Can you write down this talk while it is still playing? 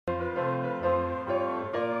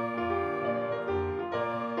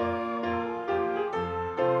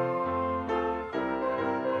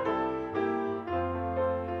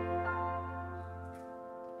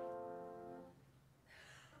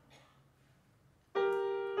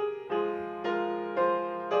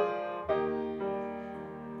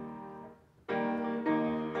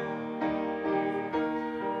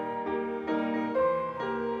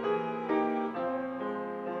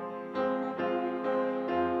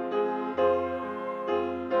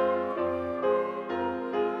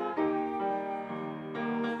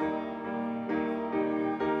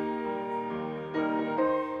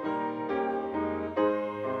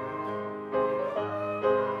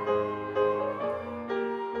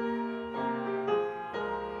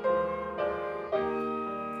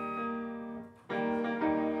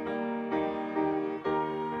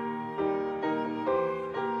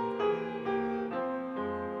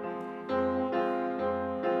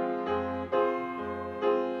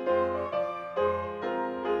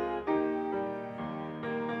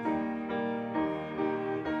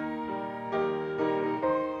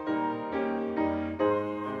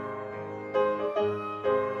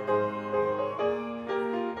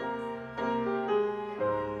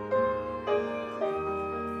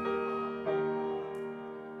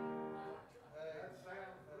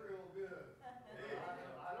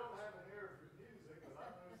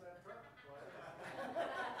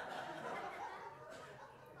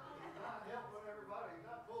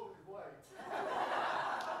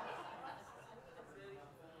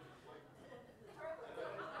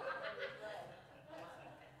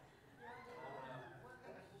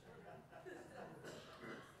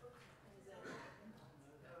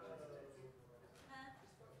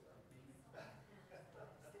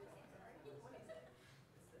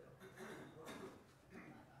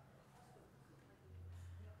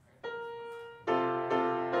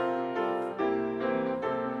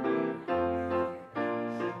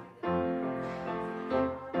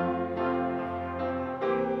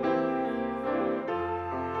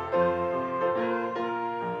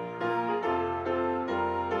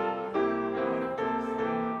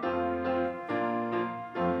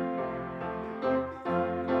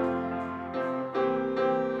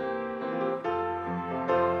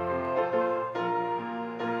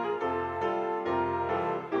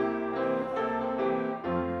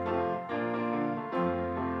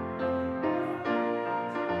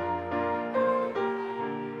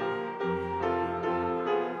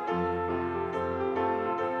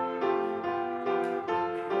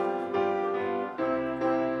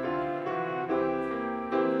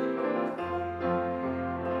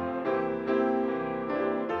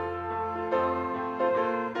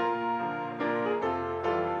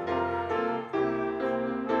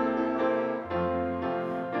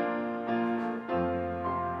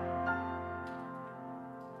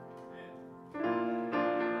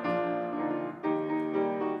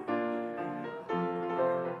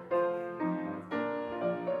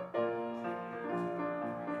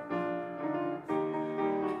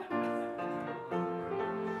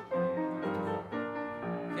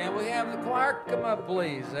Can we have the choir come up,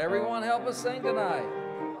 please? Everyone help us sing tonight.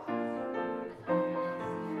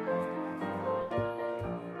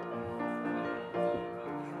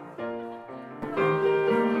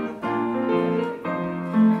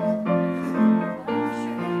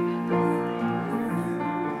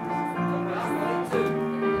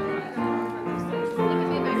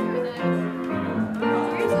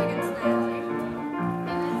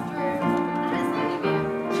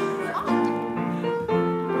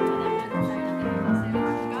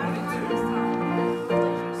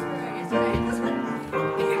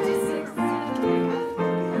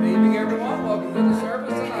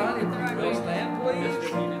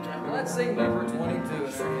 Sing number 22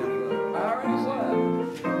 in our hymn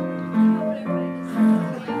book.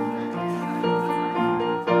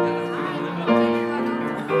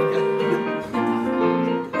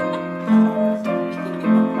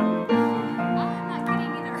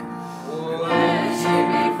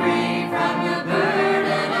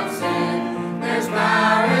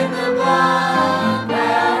 Power in the Blood.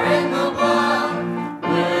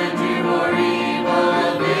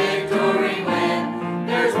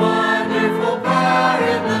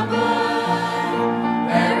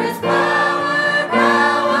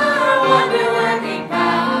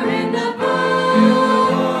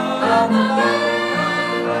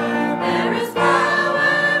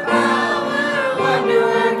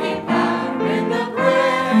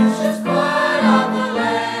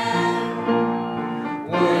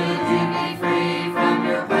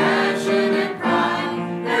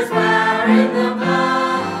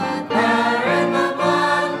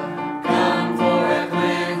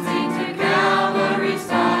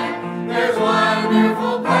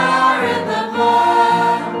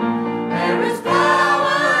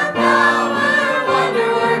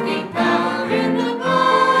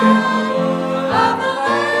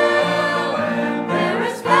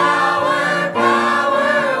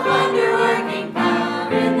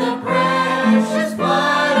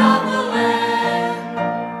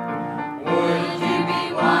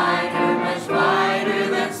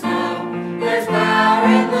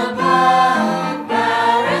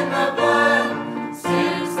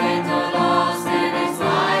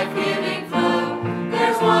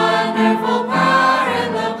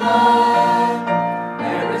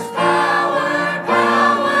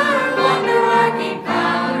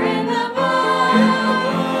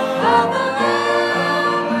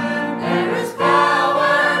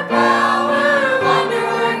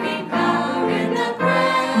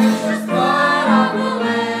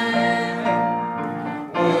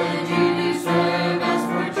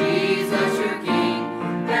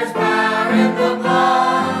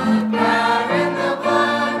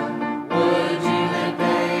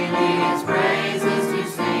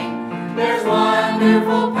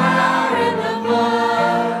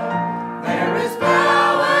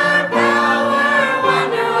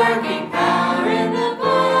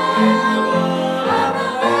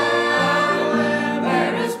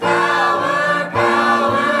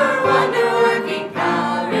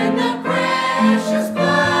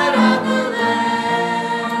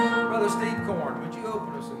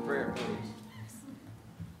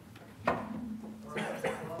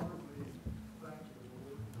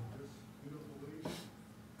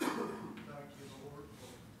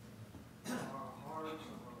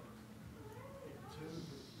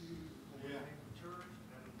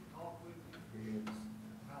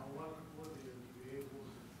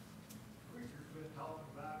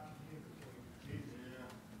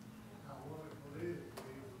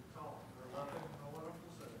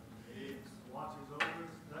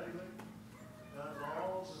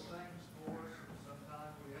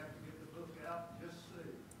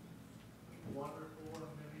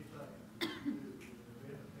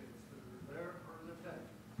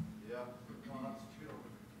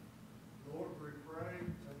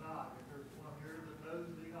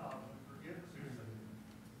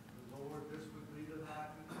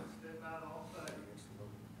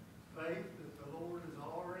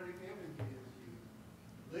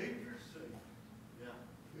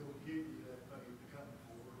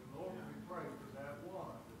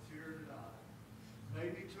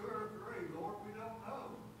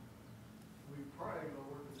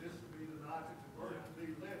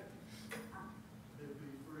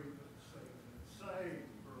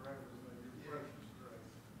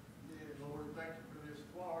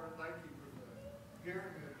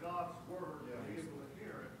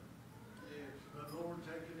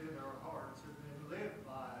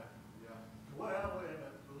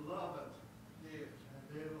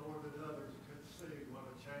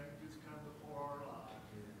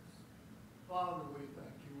 Father, we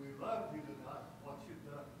thank you. We love you tonight, what you've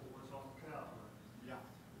done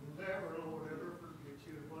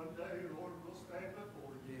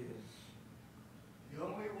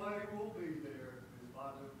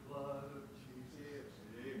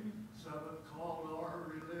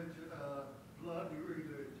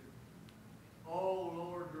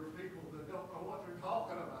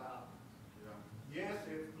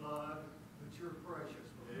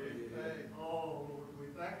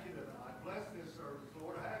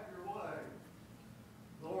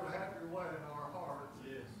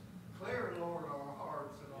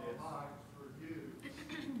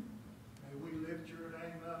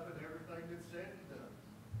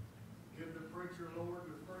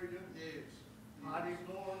freedom. Yes. Mighty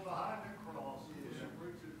Lord behind the cross. Yes.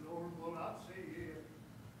 Preachers, Lord, will not see him,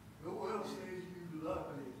 but will see you love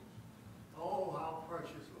him. Oh, how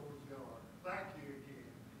precious, Lord God. Thank you again.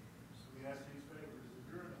 So we ask these favors in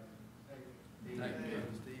your name. Amen. Thank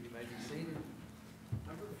you, Steve. You may be seated.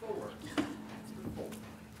 Number 4. Number 4.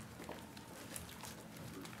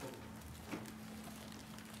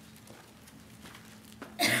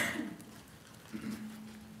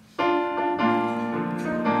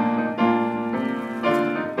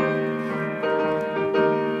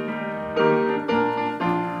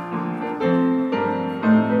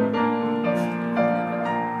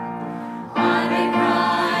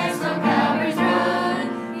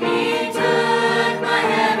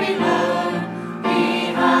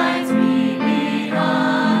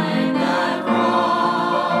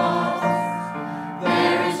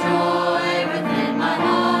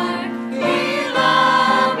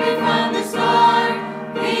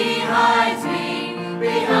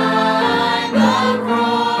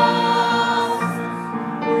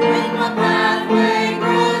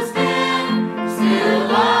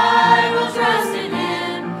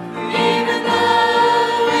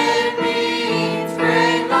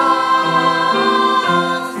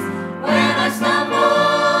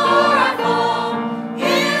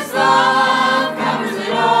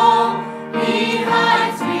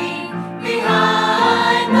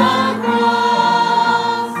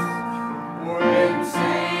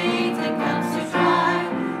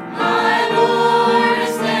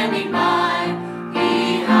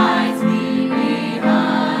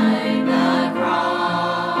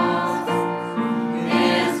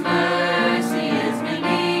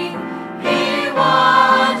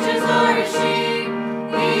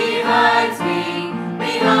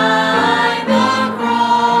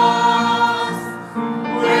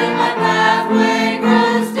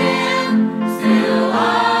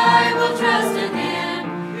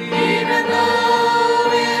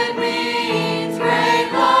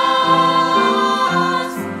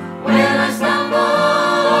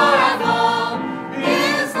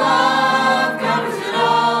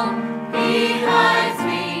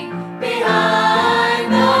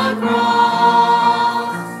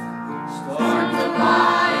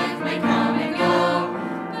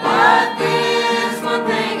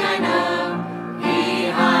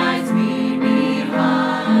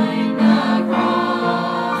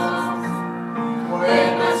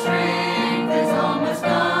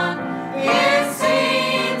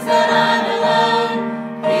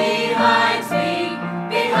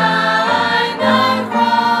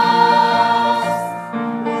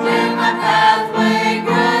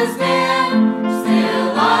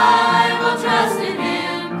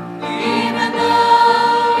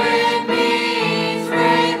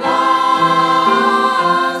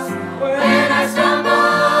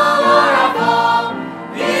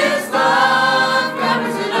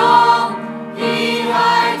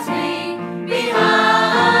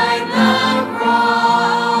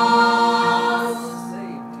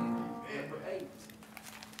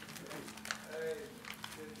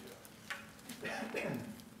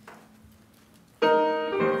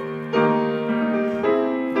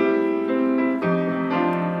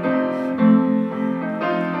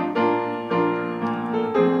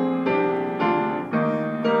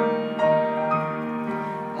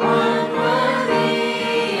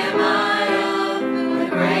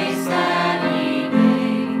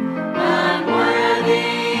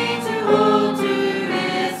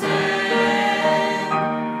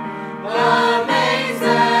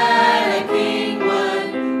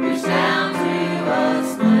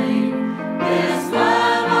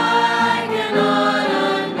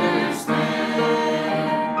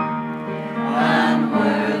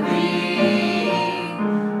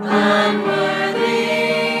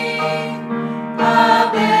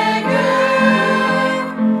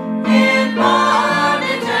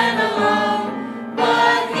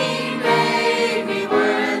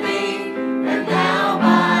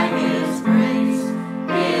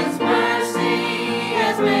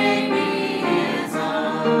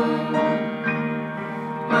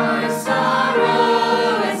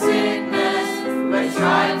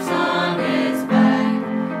 Stripes on his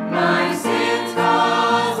back, my sins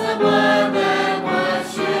cause the blood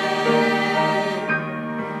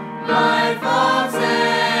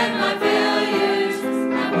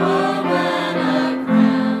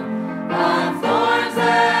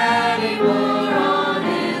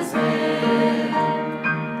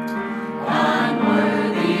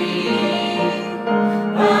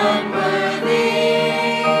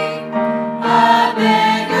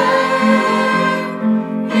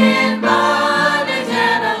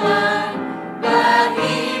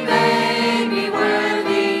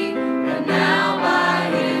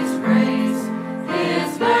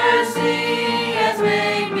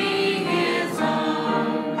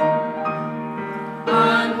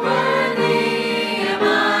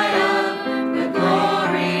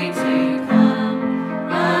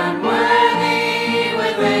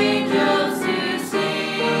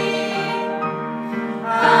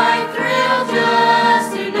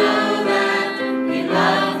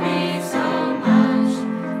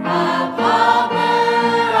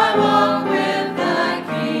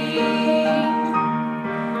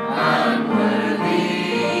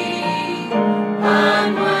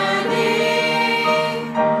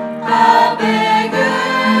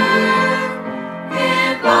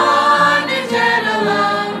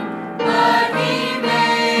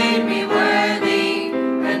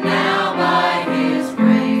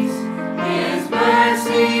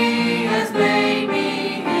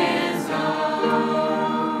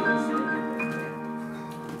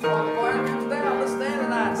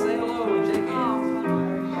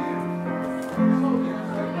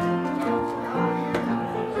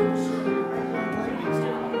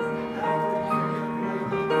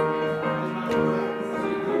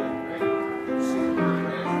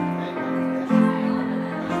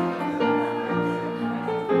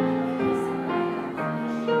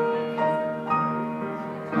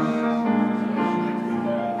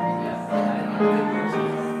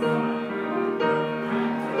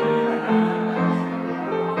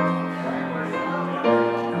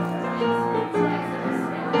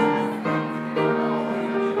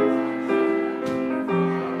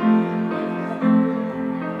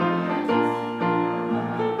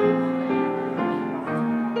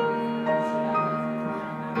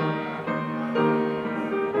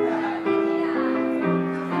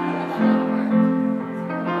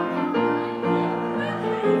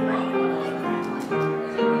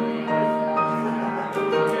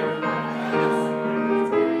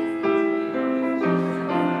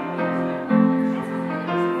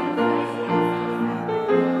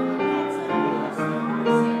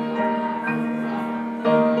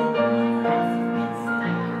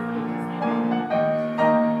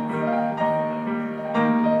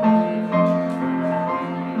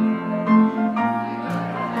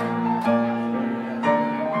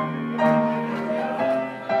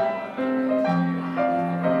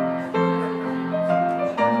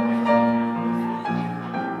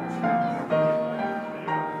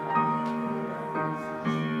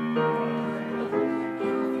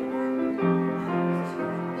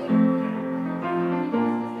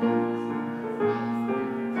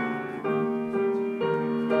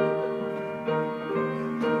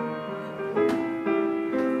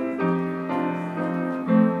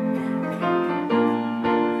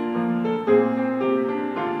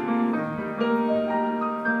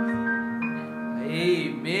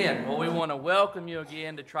Amen. Well, we want to welcome you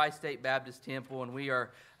again to Tri-State Baptist Temple, and we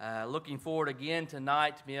are looking forward again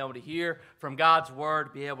tonight to be able to hear from God's Word,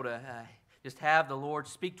 to be able to just have the Lord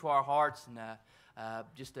speak to our hearts and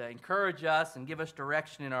just to encourage us and give us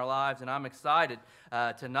direction in our lives. And I'm excited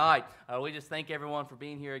tonight. We just thank everyone for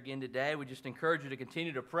being here again today. We just encourage you to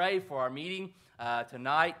continue to pray for our meeting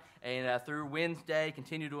tonight and through Wednesday.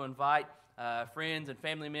 Continue to invite friends and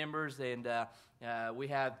family members, and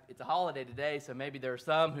it's a holiday today, so maybe there are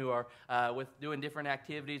some who are with doing different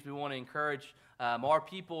activities. We want to encourage more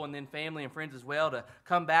people and then family and friends as well to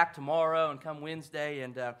come back tomorrow and come Wednesday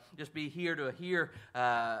and just be here to hear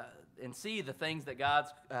and see the things that God's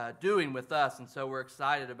doing with us, and so we're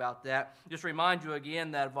excited about that. Just remind you again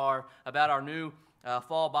that about our new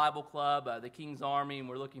fall Bible club, the King's Army, and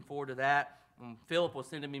we're looking forward to that. Philip was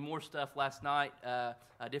sending me more stuff last night,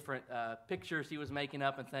 different pictures he was making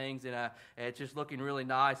up and things, and it's just looking really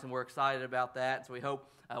nice, and we're excited about that. So we hope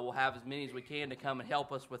we'll have as many as we can to come and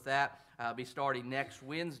help us with that. Be starting next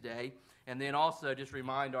Wednesday. And then also just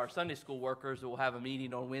remind our Sunday school workers that we'll have a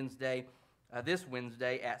meeting on Wednesday, this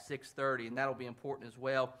Wednesday at 6:30, and that'll be important as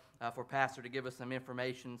well for Pastor to give us some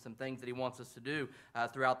information, some things that he wants us to do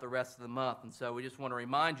throughout the rest of the month. And so we just want to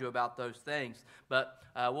remind you about those things. But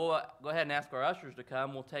we'll go ahead and ask our ushers to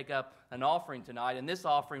come. We'll take up an offering tonight, and this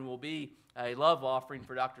offering will be a love offering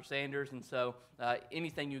for Dr. Sanders. And so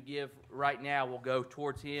anything you give right now will go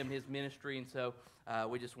towards him, his ministry. And so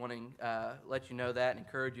we just want to let you know that and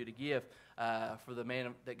encourage you to give for the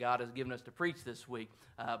man that God has given us to preach this week.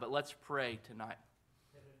 But let's pray tonight.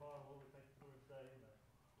 Heavenly Father, Lord, we thank you for this day, and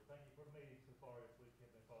we thank you for the meeting so far this week,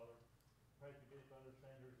 Heavenly Father. Pray to get Brother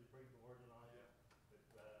Sanders to preach the word tonight.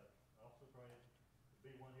 I also pray to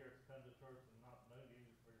be one here to come to church and not know you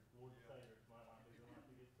for your Lord and Savior. Might not be the one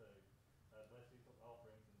to get saved. Bless these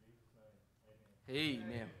offerings in Jesus' name.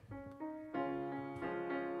 Amen. Amen.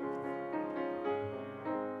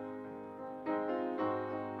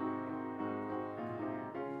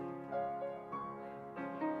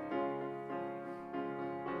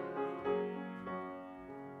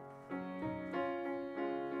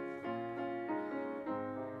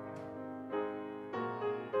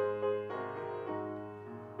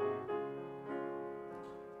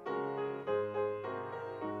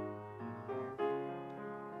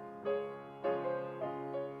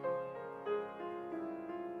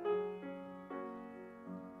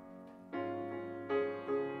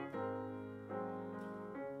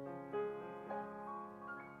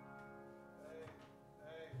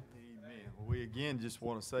 We again just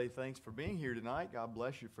want to say thanks for being here tonight. God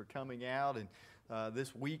bless you for coming out. And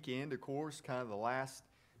this weekend, of course, kind of the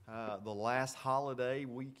last holiday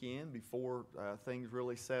weekend before things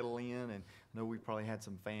really settle in. And I know we probably had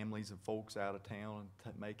some families and folks out of town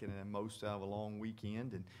and making the most out of a long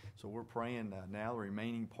weekend. And so we're praying now the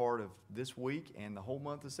remaining part of this week and the whole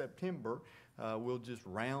month of September, we'll just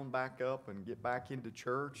round back up and get back into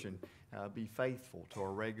church and be faithful to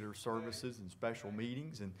our regular services and special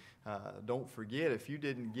meetings. And don't forget, if you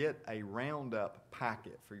didn't get a roundup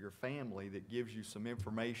packet for your family that gives you some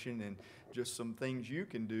information and just some things you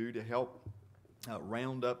can do to help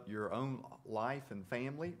round up your own life and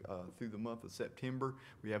family through the month of September,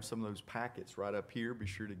 we have some of those packets right up here. Be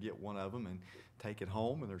sure to get one of them and take it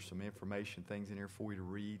home. And there's some information, things in here for you to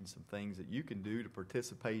read and some things that you can do to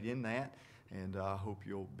participate in that. And I hope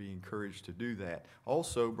you'll be encouraged to do that.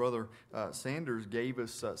 Also, Brother Sanders gave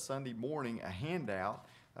us Sunday morning a handout.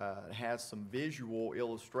 It has some visual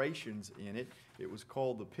illustrations in it. It was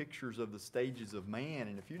called The Pictures of the Stages of Man.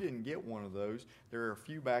 And if you didn't get one of those, there are a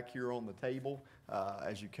few back here on the table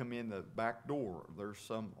as you come in the back door. There's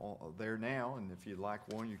some there now, and if you'd like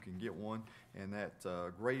one, you can get one. And that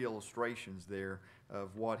great illustrations there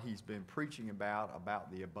of what he's been preaching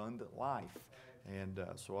about the abundant life. And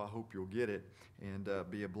so I hope you'll get it and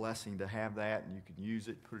be a blessing to have that. And you can use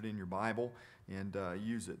it, put it in your Bible, and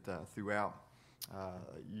use it throughout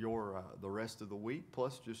the rest of the week,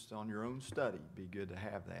 plus just on your own study. Be good to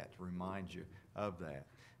have that to remind you of that.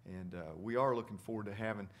 And we are looking forward to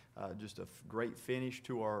having just a great finish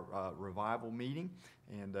to our revival meeting.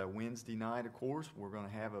 And Wednesday night, of course, we're going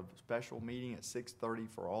to have a special meeting at 6:30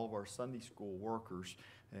 for all of our Sunday school workers.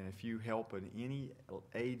 And if you help at any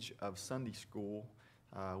age of Sunday school,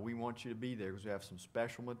 we want you to be there because we have some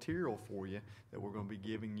special material for you that we're going to be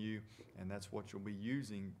giving you, and that's what you'll be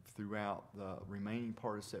using throughout the remaining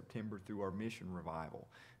part of September through our mission revival.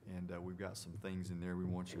 And we've got some things in there we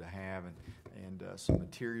want you to have, and some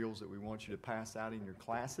materials that we want you to pass out in your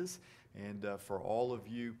classes. And for all of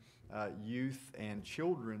you youth and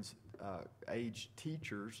children's age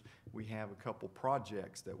teachers, we have a couple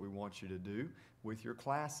projects that we want you to do with your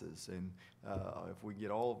classes. And if we get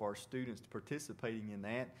all of our students participating in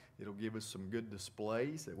that, it'll give us some good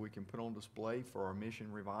displays that we can put on display for our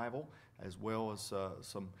mission revival, as well as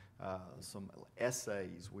some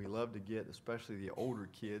essays. We love to get, especially the older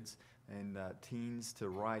kids and teens, to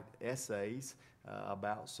write essays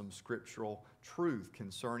about some scriptural truth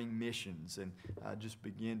concerning missions, and just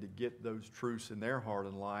begin to get those truths in their heart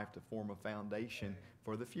and life to form a foundation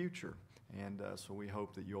for the future. And so we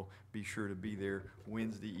hope that you'll be sure to be there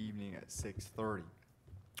Wednesday evening at 6:30.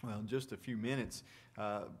 Well, in just a few minutes,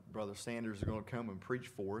 Brother Sanders is going to come and preach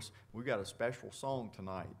for us. We've got a special song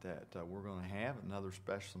tonight that we're going to have,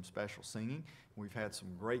 some special singing. We've had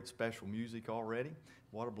some great special music already.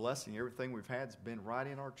 What a blessing. Everything we've had has been right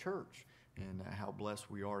in our church, and how blessed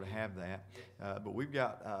we are to have that. But we've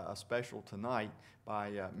got a special tonight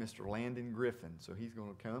by Mr. Landon Griffin. So he's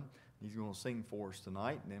going to come. He's going to sing for us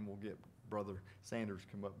tonight, and then we'll get Brother Sanders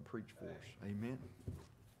come up and preach for us. Amen.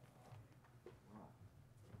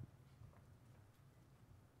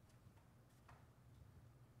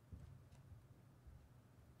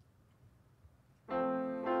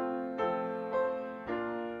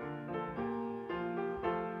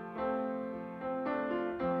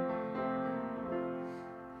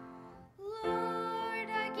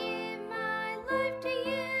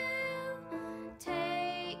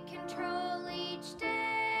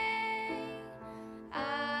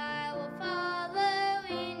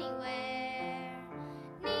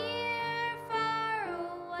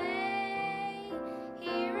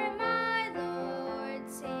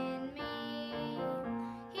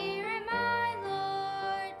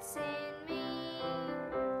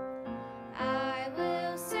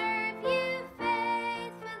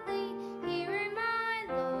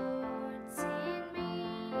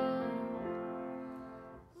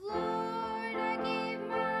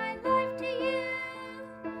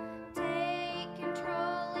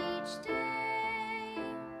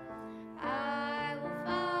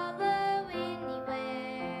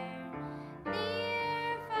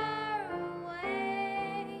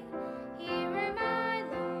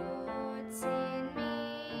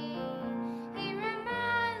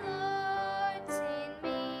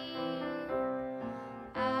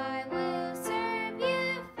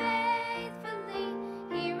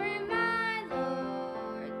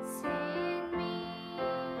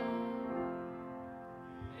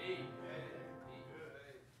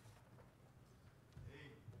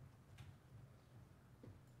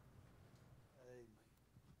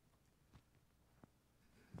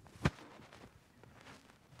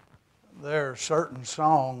 There are certain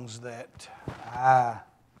songs that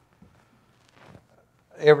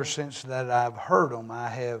ever since that I've heard them, I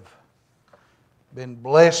have been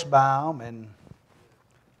blessed by them,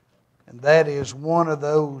 and that is one of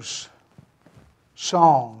those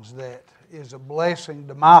songs that is a blessing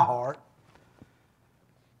to my heart.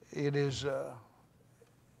 It is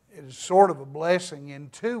sort of a blessing in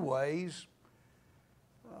two ways.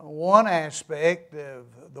 One aspect of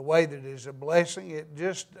the way that it is a blessing, it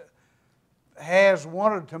just has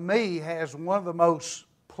one of the most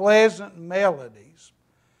pleasant melodies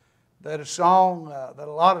that a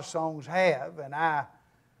lot of songs have. And I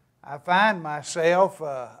find myself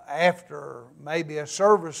after maybe a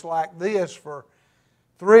service like this for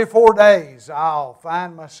 3 or 4 days, I'll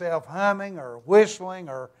find myself humming or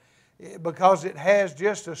whistling, because it has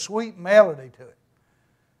just a sweet melody to it.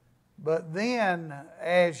 But then,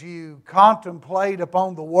 as you contemplate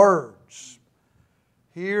upon the words,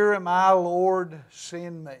 "Here am I, Lord,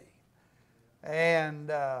 send me." And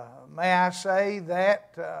may I say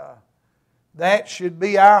that that should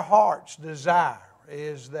be our heart's desire,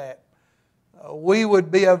 is that we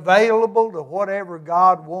would be available to whatever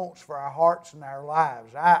God wants for our hearts and our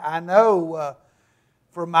lives. I know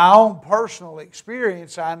from my own personal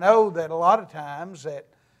experience, I know that a lot of times that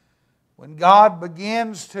when God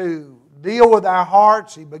begins to deal with our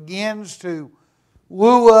hearts, He begins to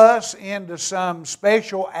woo us into some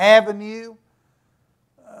special avenue,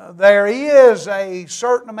 there is a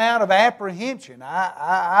certain amount of apprehension.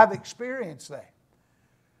 I've experienced that.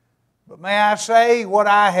 But may I say, what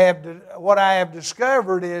I have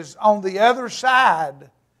discovered is on the other side,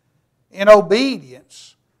 in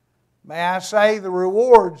obedience, may I say the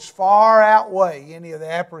rewards far outweigh any of the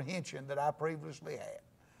apprehension that I previously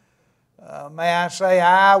had. May I say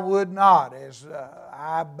I would not, as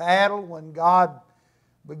I battled when God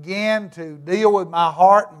began to deal with my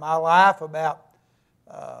heart and my life about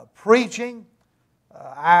preaching,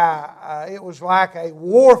 it was like a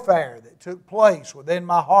warfare that took place within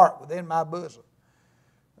my heart, within my bosom.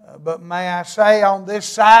 But may I say, on this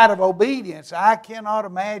side of obedience, I cannot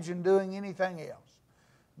imagine doing anything else.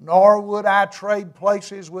 Nor would I trade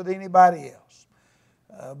places with anybody else.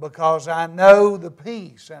 Because I know the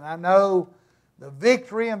peace and I know the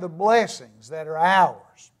victory and the blessings that are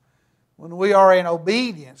ours when we are in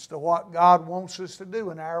obedience to what God wants us to do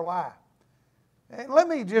in our life. And let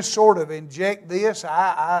me just sort of inject this.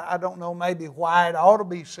 I don't know maybe why it ought to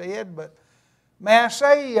be said, but may I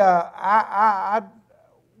say,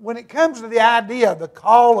 when it comes to the idea of the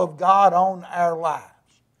call of God on our lives,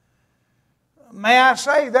 may I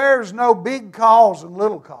say there's no big calls and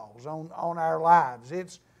little calls on our lives.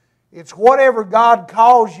 It's whatever God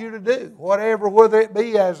calls you to do, whether it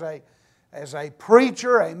be as a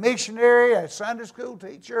preacher, a missionary, a Sunday school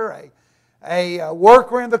teacher, a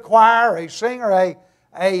worker in the choir, a singer,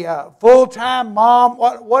 a full-time mom,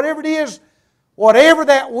 whatever it is, whatever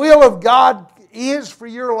that will of God is for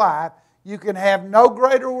your life, you can have no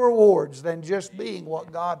greater rewards than just being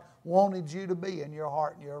what God wanted you to be in your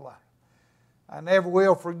heart and your life. I never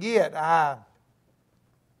will forget, I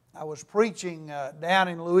was preaching down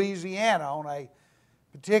in Louisiana on a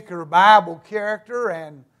particular Bible character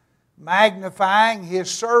and magnifying his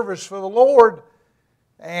service for the Lord.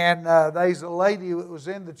 And there's a lady that was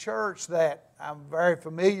in the church that I'm very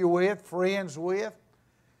familiar with, friends with.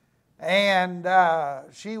 And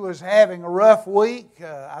she was having a rough week.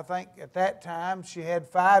 I think at that time she had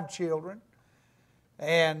 5 children.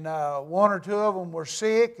 And 1 or 2 of them were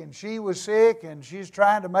sick, and she was sick, and she's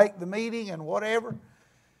trying to make the meeting and whatever.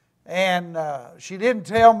 And she didn't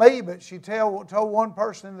tell me, but she told one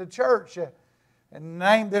person in the church and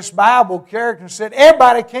named this Bible character and said,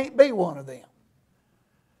 everybody can't be one of them.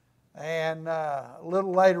 And a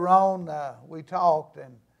little later on, we talked,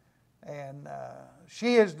 and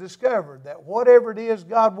she has discovered that whatever it is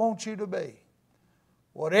God wants you to be,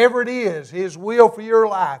 whatever it is, His will for your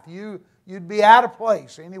life, you'd be out of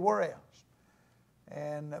place anywhere else.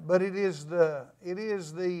 But it is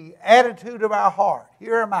the attitude of our heart.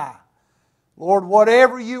 Here am I. Lord,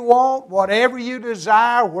 whatever you want, whatever you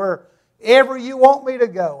desire, wherever you want me to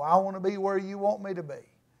go, I want to be where you want me to be.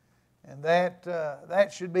 And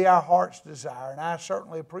that should be our heart's desire. And I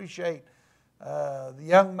certainly appreciate the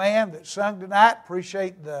young man that sung tonight.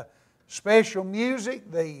 Appreciate the special music.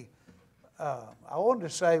 I wanted to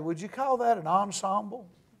say, would you call that an ensemble?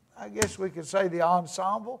 I guess we could say the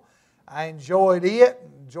ensemble. I enjoyed it.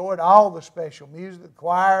 Enjoyed all the special music, the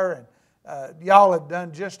choir, and y'all have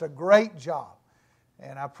done just a great job.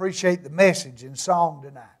 And I appreciate the message and song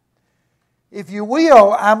tonight. If you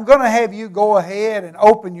will, I'm going to have you go ahead and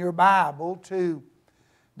open your Bible to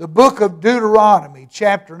the book of Deuteronomy,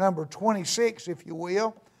 chapter number 26, if you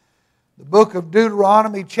will. The book of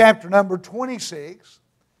Deuteronomy, chapter number 26.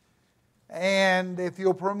 And if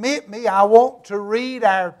you'll permit me, I want to read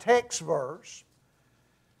our text verse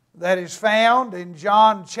that is found in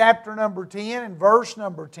John chapter number 10 and verse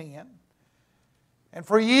number 10. And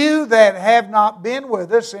for you that have not been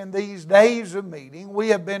with us in these days of meeting, we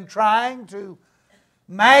have been trying to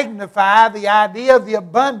magnify the idea of the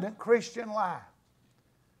abundant Christian life.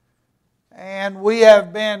 And we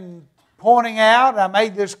have been pointing out, I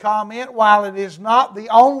made this comment, while it is not the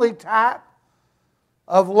only type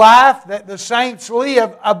of life that the saints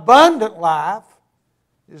live, abundant life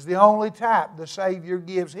is the only type the Savior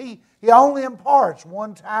gives. He only imparts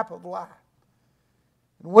one type of life.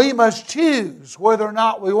 We must choose whether or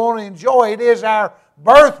not we want to enjoy it. It is our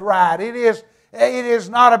birthright. It is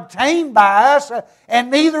not obtained by us,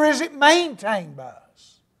 and neither is it maintained by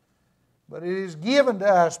us. But it is given to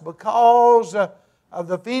us because of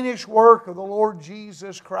the finished work of the Lord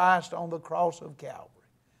Jesus Christ on the cross of Calvary.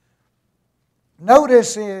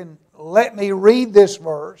 Notice let me read this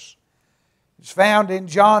verse. It's found in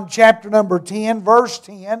John chapter number 10, verse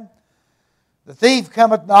 10. The thief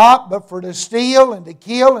cometh not, but for to steal and to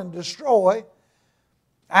kill and destroy.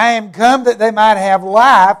 I am come that they might have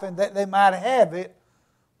life, and that they might have it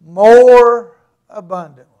more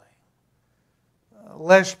abundantly.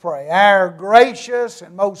 Let's pray. Our gracious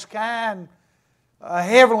and most kind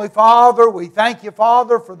Heavenly Father, we thank you,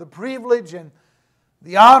 Father, for the privilege and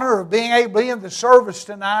the honor of being able to be in the service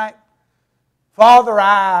tonight. Father,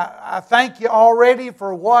 I thank you already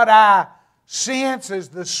for what I sense as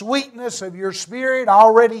the sweetness of your Spirit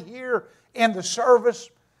already here in the service.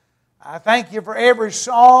 I thank you for every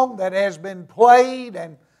song that has been played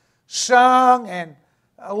and sung. And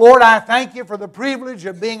Lord, I thank you for the privilege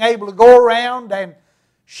of being able to go around and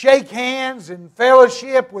shake hands and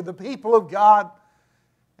fellowship with the people of God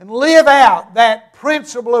and live out that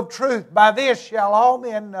principle of truth. By this shall all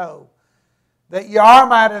men know that you are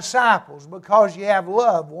my disciples, because you have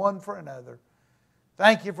love one for another.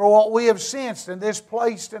 Thank you for what we have sensed in this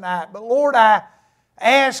place tonight. But Lord, I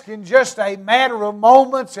ask in just a matter of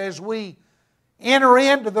moments as we enter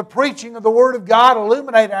into the preaching of the Word of God,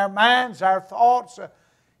 illuminate our minds, our thoughts,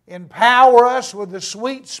 empower us with the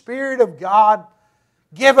sweet Spirit of God.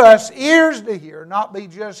 Give us ears to hear, not be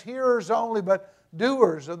just hearers only, but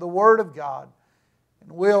doers of the Word of God.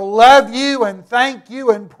 And we'll love you and thank you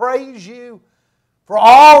and praise you for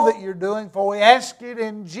all that you're doing, for we ask it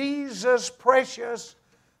in Jesus' precious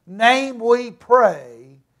name we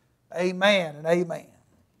pray. Amen and amen.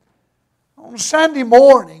 On Sunday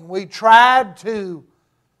morning, we tried to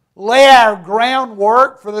lay our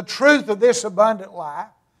groundwork for the truth of this abundant life.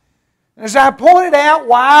 And as I pointed out,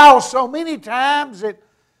 while so many times it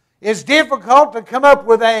is difficult to come up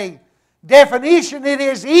with a definition, it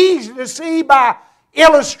is easy to see by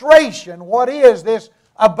illustration what is this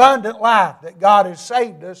abundant life that God has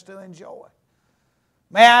saved us to enjoy.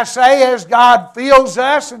 May I say, as God fills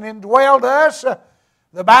us and indwelled us,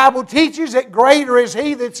 the Bible teaches that greater is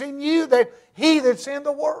He that's in you than he that's in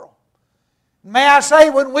the world. May I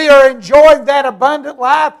say, when we are enjoying that abundant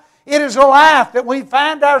life, it is a life that we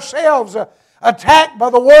find ourselves attacked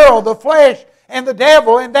by the world, the flesh, and the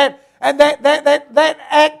devil, and that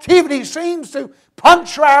activity seems to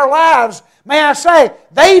puncture our lives. May I say,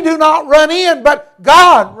 they do not run in, but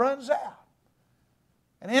God runs out.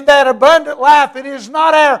 And in that abundant life, it is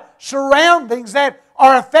not our surroundings that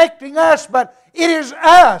are affecting us, but it is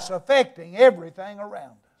us affecting everything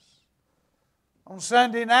around us. On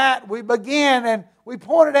Sunday night, we began and we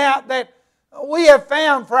pointed out that we have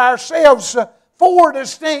found for ourselves 4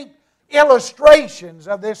 distinct illustrations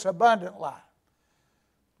of this abundant life.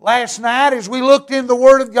 Last night, as we looked in the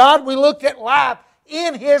Word of God, we looked at life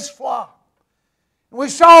in His flock. We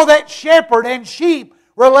saw that shepherd and sheep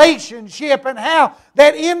relationship and how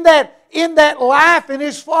that in that life in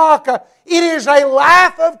His flock, it is a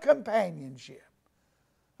life of companionship.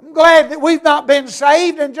 I'm glad that we've not been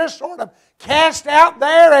saved and just sort of cast out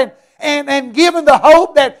there and given the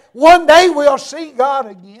hope that one day we'll see God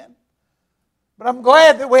again. But I'm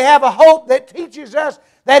glad that we have a hope that teaches us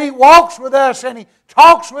that He walks with us and He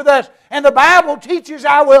talks with us. And the Bible teaches,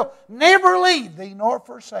 I will never leave thee nor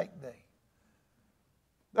forsake thee.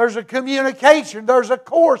 There's a communication, there's a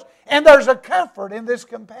course, and there's a comfort in this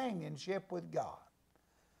companionship with God.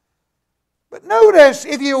 But notice,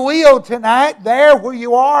 if you will, tonight, there where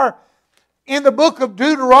you are in the book of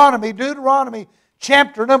Deuteronomy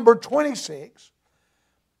chapter number 26,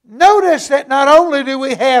 notice that not only do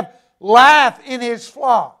we have life in His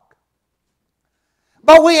flock,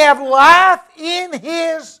 but we have life in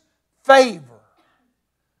His favor.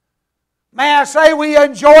 May I say we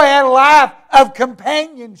enjoy a life of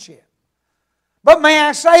companionship. But may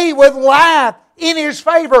I say with life in His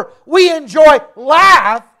favor, we enjoy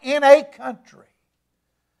life in a country.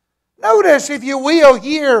 Notice, if you will,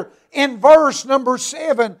 here in verse number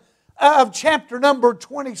 7 of chapter number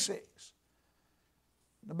 26.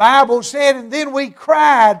 The Bible said, and then we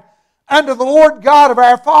cried unto the Lord God of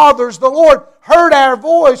our fathers. The Lord heard our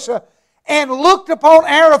voice and looked upon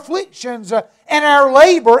our afflictions and our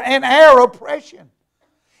labor and our oppression.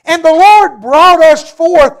 And the Lord brought us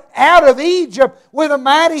forth out of Egypt with a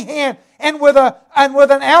mighty hand and with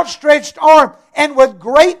an outstretched arm and with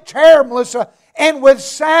great terribleness and with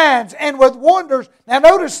signs and with wonders. Now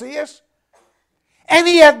notice this. And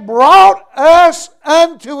He hath brought us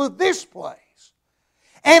unto this place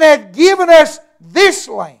and hath given us this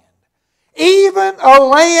land, even a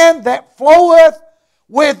land that floweth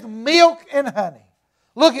with milk and honey.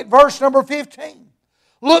 Look at verse number 15.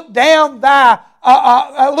 Look down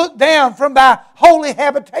from thy holy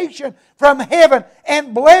habitation from heaven,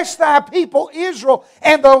 and bless thy people Israel,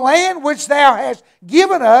 and the land which thou hast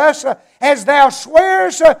given us, as thou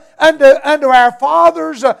swearest unto our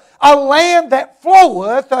fathers, a land that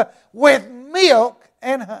floweth with milk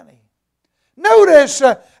and honey. Notice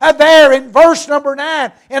there in verse number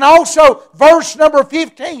 9 and also verse number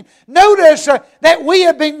 15, notice that we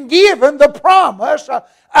have been given the promise of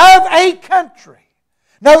a country.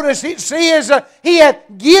 Notice it says He hath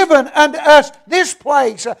given unto us this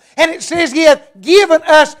place. And it says He hath given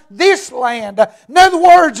us this land. In other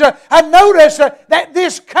words, I notice that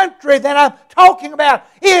this country that I'm talking about,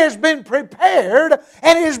 it has been prepared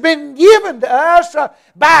and it has been given to us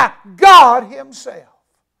by God Himself.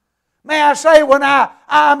 May I say, when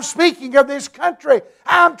I'm speaking of this country,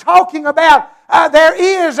 I'm talking about there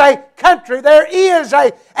is a country, there is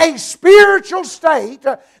a spiritual state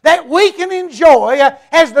that we can enjoy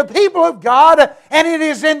as the people of God, and it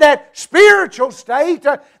is in that spiritual state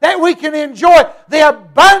that we can enjoy the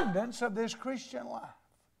abundance of this Christian life.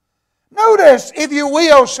 Notice, if you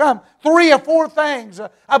will, some 3 or 4 things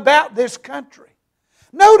about this country.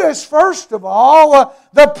 Notice, first of all,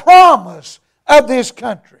 the promise of this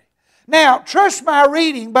country. Now, trust my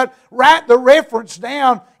reading, but write the reference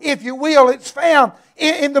down, if you will. It's found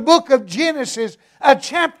in the book of Genesis,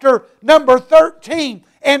 chapter number 13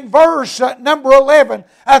 and verse number 11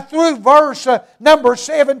 through verse number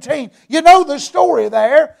 17. You know the story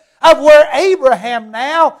there of where Abraham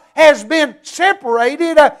now has been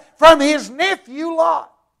separated from his nephew Lot.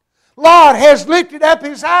 Lot has lifted up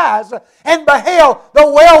his eyes and beheld the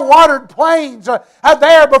well-watered plains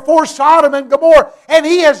there before Sodom and Gomorrah. And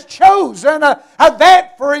he has chosen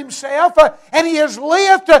that for himself. And he has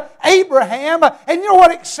left Abraham. And you know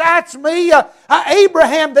what excites me?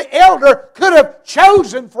 Abraham the elder could have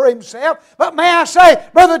chosen for himself. But may I say,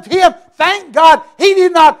 Brother Tim, thank God he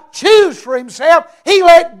did not choose for himself. He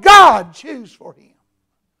let God choose for him.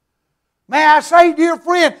 May I say, dear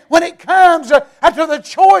friend, when it comes to the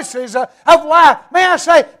choices of life, may I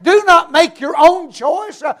say, do not make your own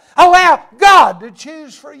choice. Allow God to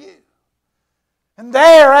choose for you. And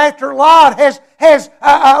there, after Lot has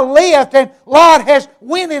left and Lot has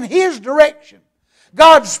went in his direction,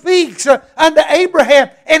 God speaks unto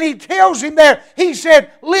Abraham and He tells him there, He said,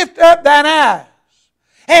 lift up thine eyes.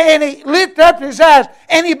 And he lifted up his eyes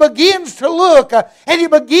and he begins to look and he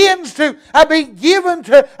begins to be given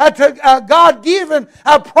to God-given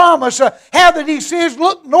promise. How that he says,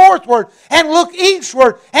 look northward and look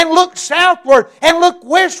eastward and look southward and look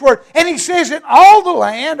westward. And he says, in all the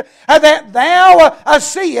land that thou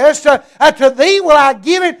seest, to thee will I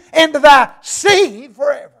give it and to thy seed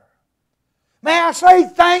forever. May I say,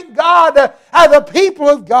 thank God, the people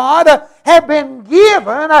of God have been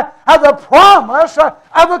given the promise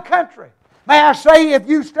of a country. May I say, if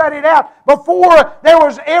you studied out, before there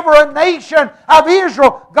was ever a nation of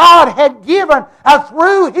Israel, God had given,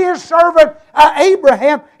 through His servant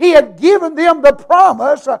Abraham, He had given them the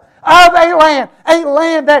promise of a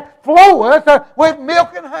land that floweth with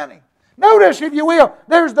milk and honey. Notice, if you will,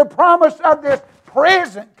 there's the promise of this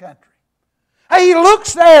present country. He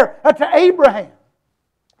looks there to Abraham.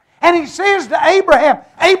 And he says to Abraham,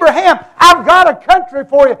 Abraham, I've got a country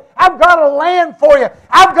for you. I've got a land for you.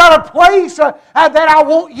 I've got a place that I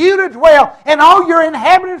want you to dwell and all your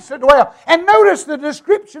inhabitants to dwell. And notice the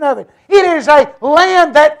description of it. It is a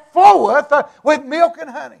land that floweth with milk and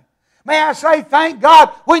honey. May I say, thank God,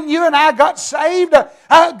 when you and I got saved,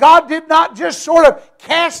 God did not just sort of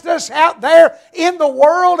cast us out there in the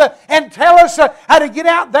world and tell us how to get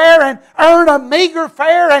out there and earn a meager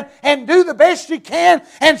fare and do the best you can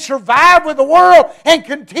and survive with the world and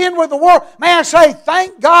contend with the world. May I say,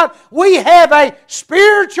 thank God, we have a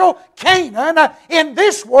spiritual Canaan in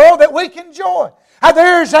this world that we can enjoy.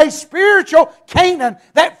 There is a spiritual Canaan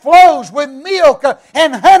that flows with milk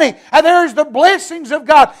and honey. There is the blessings of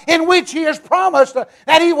God in which He has promised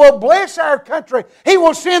that He will bless our country. He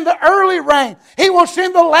will send the early rain. He will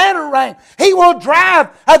send the latter rain. He will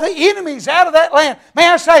drive the enemies out of that land. May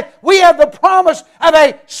I say, we have the promise of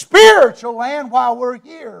a spiritual land while we're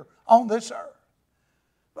here on this earth.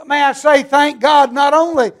 But may I say, thank God, not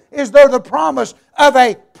only is there the promise of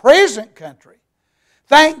a present country,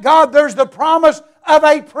 thank God there's the promise of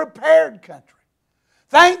a prepared country.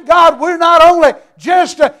 Thank God we're not only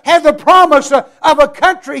just have the promise of a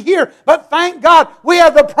country here, but thank God we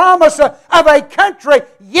have the promise of a country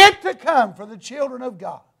yet to come for the children of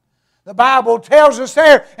God. The Bible tells us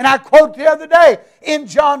there, and I quote the other day in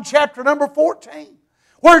John chapter number 14,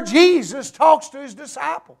 where Jesus talks to His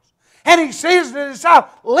disciples. And He says to the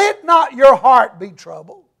disciples, let not your heart be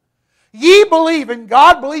troubled. Ye believe in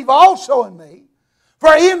God, believe also in me.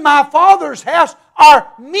 For in my Father's house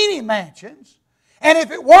are many mansions, and if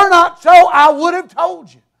it were not so, I would have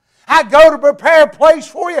told you. I go to prepare a place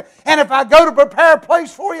for you, and if I go to prepare a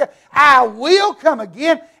place for you, I will come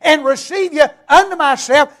again and receive you unto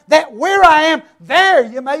myself, that where I am, there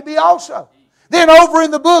you may be also. Then over in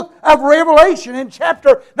the book of Revelation, in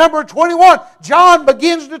chapter number 21, John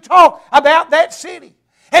begins to talk about that city.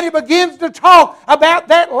 And he begins to talk about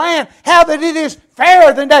that land, how that it is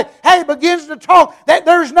fairer than day. How he begins to talk that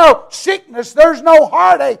there's no sickness, there's no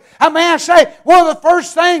heartache. May I say, one of the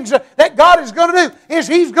first things that God is going to do is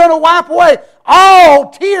He's going to wipe away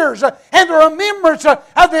all tears and the remembrance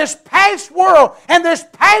of this past world and this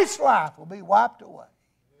past life will be wiped away.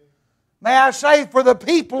 May I say, for the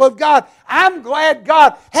people of God, I'm glad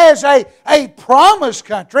God has a promised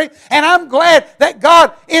country, and I'm glad that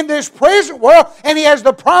God in this present world, and He has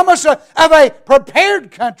the promise of a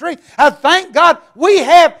prepared country. Thank God we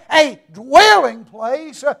have a dwelling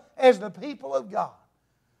place as the people of God.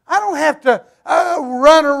 I don't have to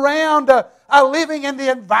run around living in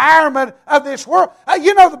the environment of this world.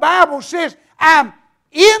 You know, the Bible says, I'm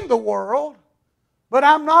in the world, but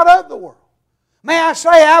I'm not of the world. May I say,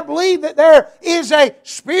 I believe that there is a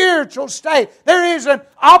spiritual state. There is an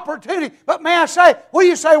opportunity. But may I say, what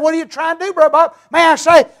are you trying to do, Brother Bob? May I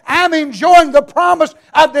say, I'm enjoying the promise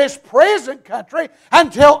of this present country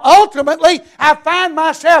until ultimately I find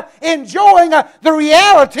myself enjoying the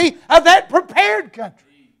reality of that prepared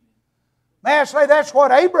country. May I say, that's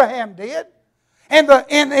what Abraham did. In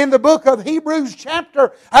the book of Hebrews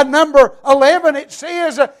chapter number 11 it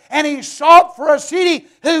says, and he sought for a city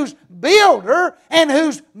whose builder and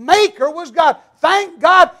whose maker was God. Thank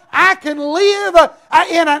God I can live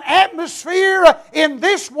in an atmosphere in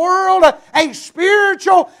this world, a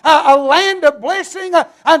spiritual a land of blessing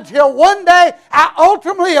until one day I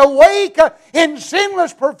ultimately awake in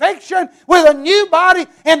sinless perfection with a new body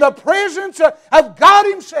in the presence of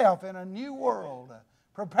God Himself in a new world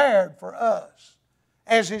prepared for us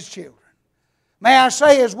as His children. May I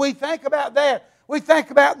say, as we think about that, we think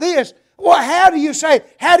about this. Well, how do you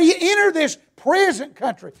enter this present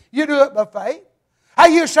country? You do it by faith. How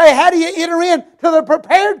do you enter into the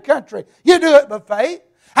prepared country? You do it by faith.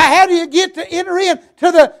 How do you get to enter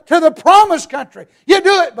into the promised country? You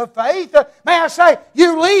do it by faith. May I say,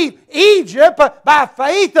 you leave Egypt by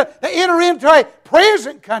faith to enter into a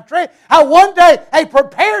present country, one day a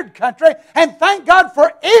prepared country, and thank God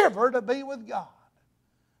forever to be with God.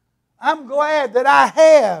 I'm glad that I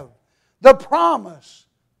have the promise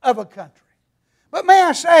of a country. But may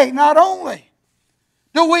I say, not only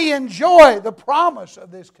do we enjoy the promise of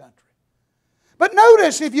this country, but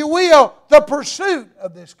notice, if you will, the pursuit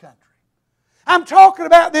of this country. I'm talking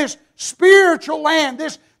about this spiritual land,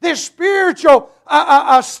 this spiritual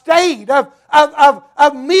state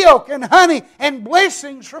of milk and honey and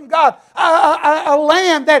blessings from God. A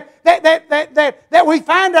land that we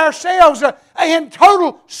find ourselves in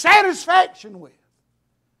total satisfaction with.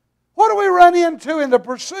 What do we run into in the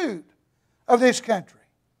pursuit of this country?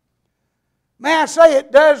 May I say,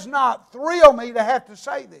 it does not thrill me to have to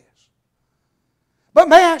say this. But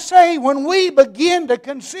may I say, when we begin to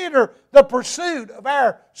consider the pursuit of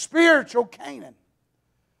our spiritual Canaan,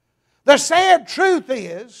 the sad truth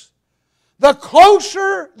is, the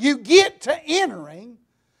closer you get to entering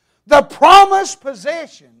the promised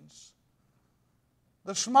possessions,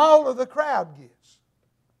 the smaller the crowd gets.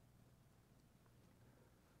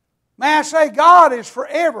 May I say, God has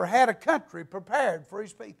forever had a country prepared for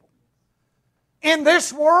His people. In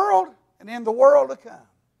this world and in the world to come.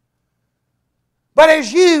 But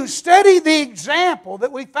as you study the example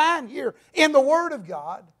that we find here in the Word of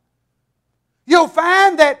God, you'll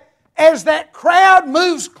find that as that crowd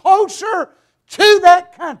moves closer to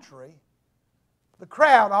that country, the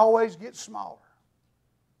crowd always gets smaller.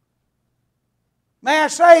 May I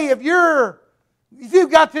say, if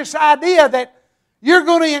you've got this idea that you're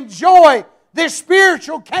going to enjoy this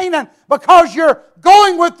spiritual Canaan because you're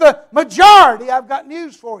going with the majority, I've got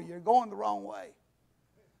news for you. You're going the wrong way.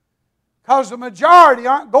 Because the majority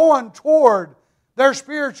aren't going toward their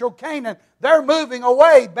spiritual Canaan. They're moving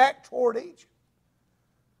away back toward Egypt.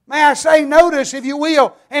 May I say, notice, if you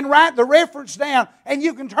will, and write the reference down, and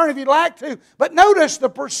you can turn if you'd like to, but notice the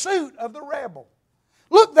pursuit of the rebel.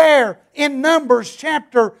 Look there in Numbers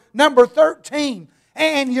chapter number 13.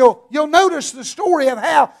 And you'll notice the story of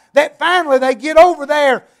how that finally they get over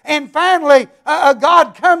there, and finally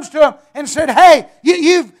God comes to them and said, "Hey,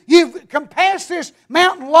 you've compassed this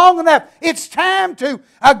mountain long enough. It's time to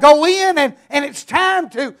go in, and it's time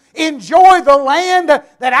to enjoy the land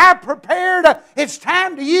that I prepared. It's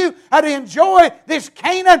time to you to enjoy this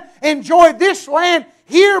Canaan, enjoy this land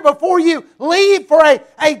here before you leave for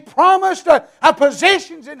a promised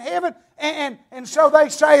possessions in heaven." And so they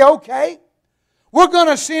say, "Okay. We're going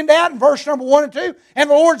to send out," in verse number 1 and 2, "And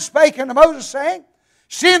the Lord spake unto Moses, saying,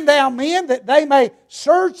 Send thou men that they may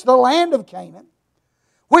search the land of Canaan,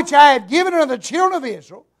 which I have given unto the children of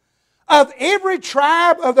Israel. Of every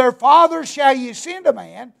tribe of their fathers shall ye send a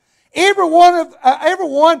man, every one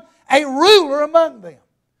a ruler among them."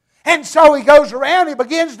 And so he goes around, he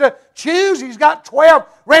begins to choose. He's got 12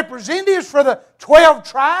 representatives for the 12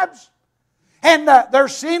 tribes. And they're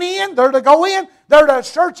sent in, they're to go in, they're to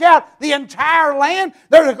search out the entire land,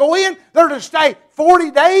 they're to go in, they're to stay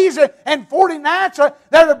 40 days and 40 nights,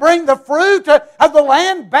 they're to bring the fruit of the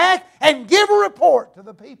land back and give a report to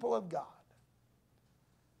the people of God.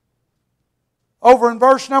 Over in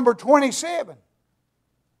verse number 27,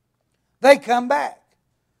 they come back.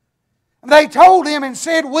 And they told him and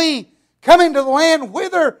said, "We come into the land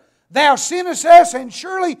whither thou sentest us, and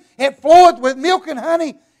surely it floweth with milk and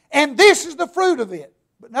honey, and this is the fruit of it.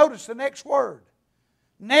 But notice the next word.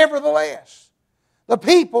 Nevertheless, the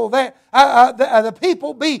people the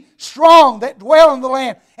people be strong that dwell in the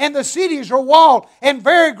land, and the cities are walled and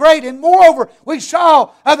very great. And moreover, we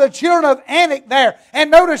saw the children of Anak there.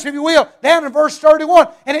 And notice, if you will, down in verse 31,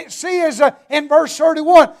 and it says in verse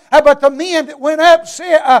 31, but the men that went up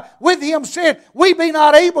with him said, we be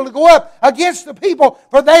not able to go up against the people,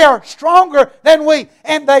 for they are stronger than we.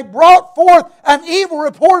 And they brought forth an evil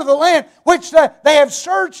report of the land, which they have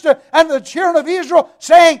searched unto the children of Israel,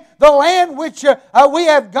 saying, the land which we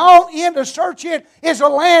have gone in to search it is a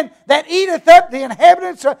land that eateth up the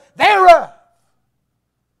inhabitants thereof.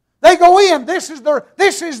 They go in. This is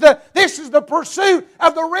the pursuit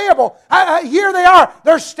of the rebel. Here they are.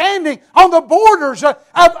 They're standing on the borders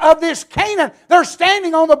of this Canaan. They're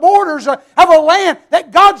standing on the borders of a land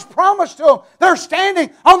that God's promised to them. They're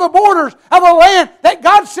standing on the borders of a land that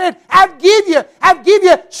God said, I'd give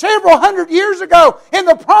you several hundred years ago in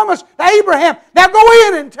the promise to Abraham. Now go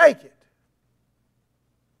in and take it.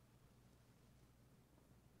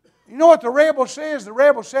 You know what the rebel says? The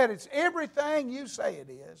rebel said, it's everything you say it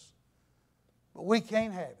is, but we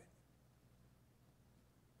can't have it.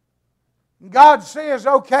 And God says,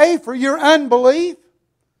 okay, for your unbelief,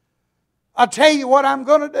 I'll tell you what I'm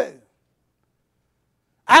going to do.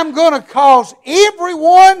 I'm going to cause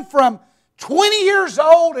everyone from 20 years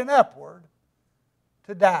old and upward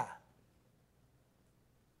to die.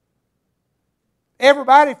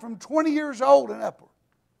 Everybody from 20 years old and upward.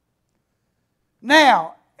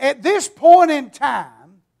 Now, at this point in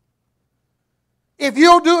time, if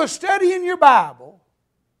you'll do a study in your Bible,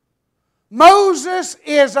 Moses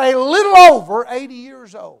is a little over 80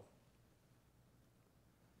 years old.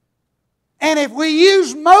 And if we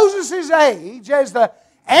use Moses' age as the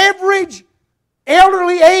average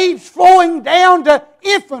elderly age flowing down to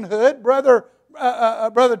infanthood,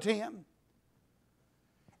 Brother Tim,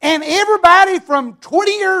 and everybody from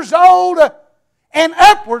 20 years old and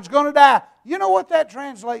upwards going to die, you know what that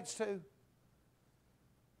translates to?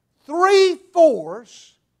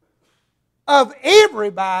 3/4 of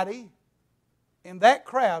everybody in that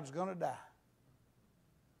crowd's going to die.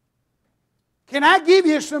 Can I give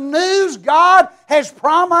you some news? God has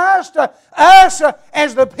promised us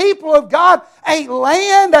as the people of God a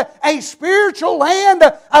land, a spiritual land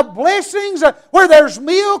of blessings where there's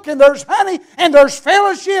milk and there's honey and there's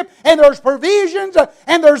fellowship and there's provisions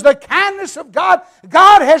and there's the kindness of God.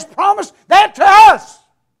 God has promised that to us.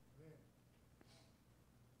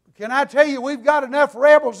 Can I tell you, we've got enough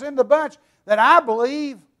rebels in the bunch that I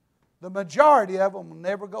believe the majority of them will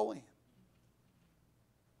never go in.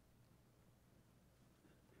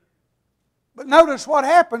 But notice what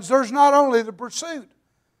happens. There's not only the pursuit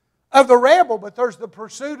of the rebel, but there's the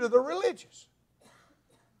pursuit of the religious.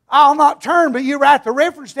 I'll not turn, but you write the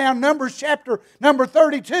reference down, Numbers chapter number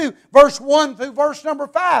 32, verse 1 through verse number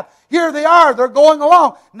 5. Here they are, they're going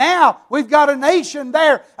along. Now, we've got a nation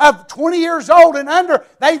there of 20 years old and under.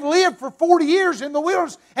 They've lived for 40 years in the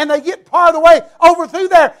wilderness, and they get part of the way over through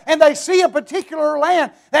there, and they see a particular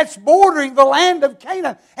land that's bordering the land of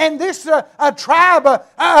Canaan. And this tribe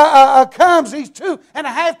comes, these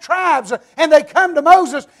 2.5 tribes, and they come to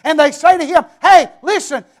Moses, and they say to him, hey,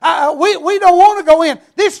 listen, we don't want to go in.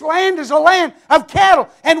 This land is a land of cattle,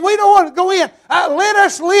 and we don't want to go in. Let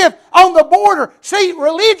us live on the border. See,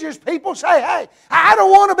 religious people say, hey, I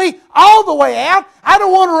don't want to be all the way out. I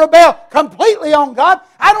don't want to rebel completely on God.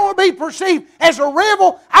 I don't want to be perceived as a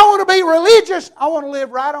rebel. I want to be religious. I want to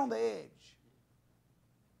live right on the edge.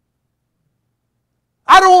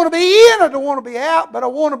 I don't want to be in, I don't want to be out, but I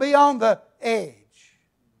want to be on the edge.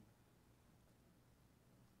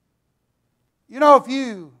 You know, if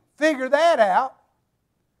you figure that out,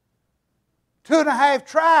 2.5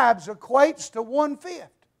 tribes equates to 1/5.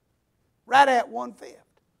 Right at 1/5.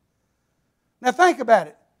 Now think about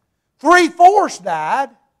it. 3/4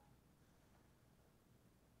 died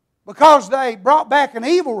because they brought back an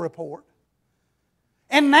evil report.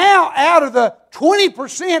 And now out of the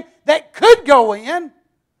 20% that could go in,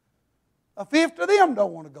 1/5 of them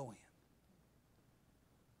don't want to go in.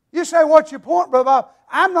 You say, what's your point, Brother Bob?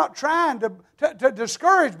 I'm not trying to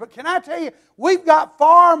discourage, but can I tell you, we've got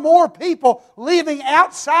far more people living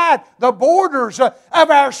outside the borders of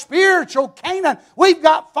our spiritual Canaan. We've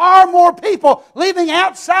got far more people living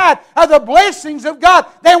outside of the blessings of God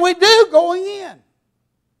than we do going in.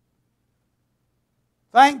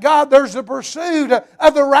 Thank God there's the pursuit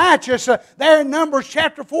of the righteous. There in Numbers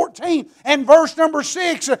chapter 14 and verse number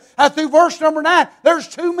 6 through verse number 9. There's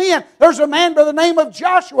two men. There's a man by the name of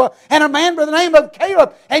Joshua and a man by the name of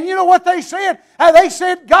Caleb. And you know what they said? They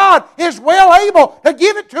said God is well able to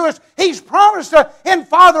give it to us. He's promised in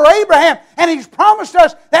Father Abraham, and He's promised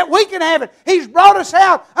us that we can have it. He's brought us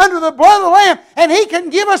out under the blood of the Lamb, and He can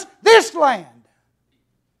give us this land.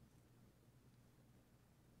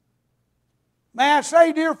 May I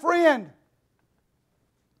say, dear friend,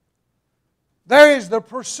 there is the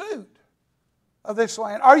pursuit of this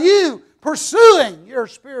land. Are you pursuing your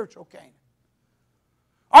spiritual Canaan?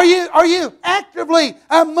 Are you actively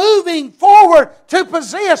moving forward to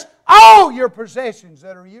possess all your possessions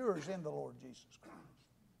that are yours in the Lord Jesus Christ?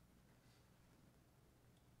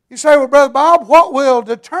 You say, well, Brother Bob, what will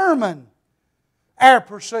determine our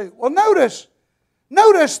pursuit? Well, notice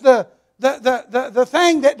the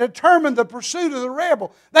thing that determined the pursuit of the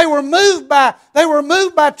rebel. They were moved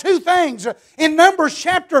by two things. In Numbers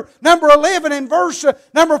chapter number 11 and verse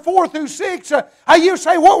number 4 through 6, you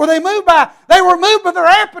say, what were they moved by? They were moved by their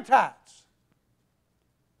appetites.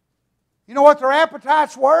 You know what their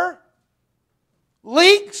appetites were?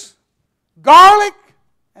 Leeks, garlic,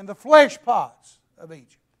 and the flesh pots of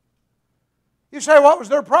Egypt. You say, what was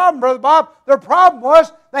their problem, Brother Bob? Their problem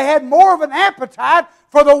was they had more of an appetite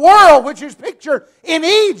for the world, which is pictured in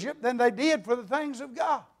Egypt, than they did for the things of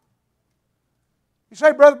God. You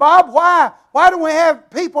say, Brother Bob, why? Why do we have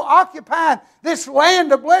people occupying this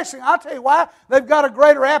land of blessing? I'll tell you why. They've got a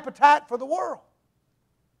greater appetite for the world.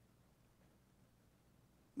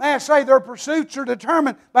 May I say their pursuits are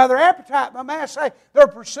determined by their appetite, but may I say their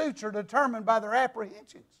pursuits are determined by their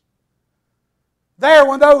apprehensions. There,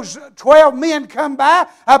 when those 12 men come by,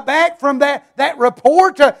 back from that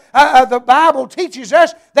report, the Bible teaches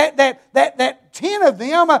us that 10 of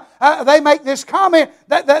them, they make this comment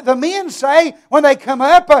that the men say when they come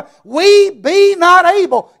up, we be not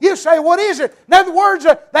able. You say, what is it? In other words,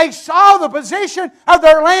 they saw the position of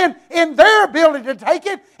their land in their ability to take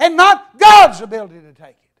it and not God's ability to take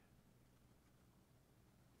it.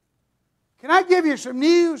 Can I give you some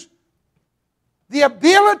news? The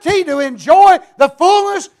ability to enjoy the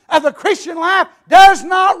fullness of the Christian life does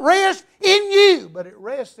not rest in you, but it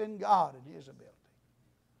rests in God and His ability.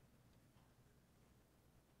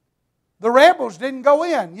 The rebels didn't go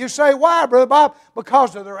in. You say, why, Brother Bob?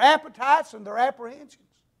 Because of their appetites and their apprehensions.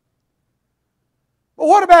 But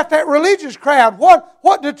what about that religious crowd?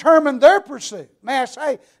 What determined their pursuit? May I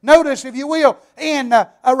say, notice, if you will, and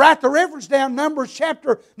write the reference down, Numbers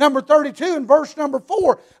chapter number 32 and verse number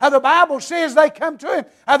 4. The Bible says they come to Him,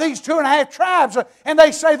 these 2.5 tribes, and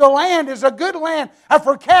they say the land is a good land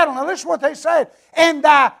for cattle. Now listen to what they said. And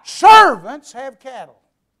thy servants have cattle.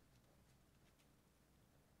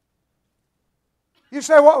 You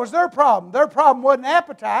say, what was their problem? Their problem wasn't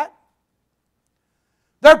appetite.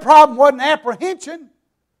 Their problem wasn't apprehension.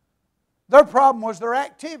 Their problem was their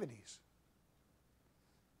activities.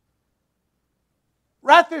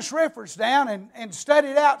 Write this reference down and study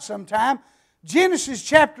it out sometime. Genesis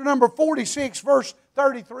chapter number 46, verse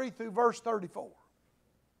 33 through verse 34.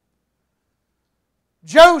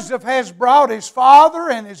 Joseph has brought his father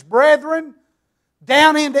and his brethren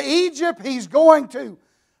down into Egypt. He's going to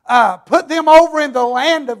put them over in the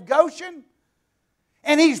land of Goshen.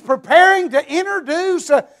 And he's preparing to introduce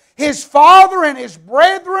his father and his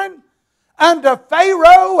brethren unto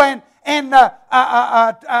Pharaoh and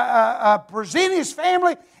present his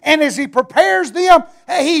family. And as he prepares them,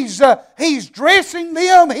 he's dressing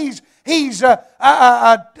them, he's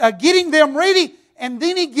getting them ready, and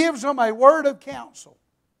then he gives them a word of counsel.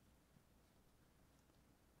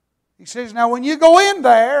 He says, now when you go in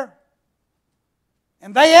there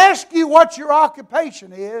and they ask you what your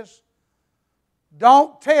occupation is,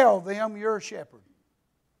 don't tell them you're a shepherd.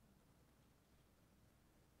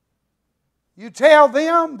 You tell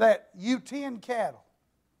them that you tend cattle.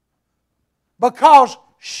 Because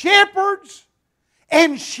shepherds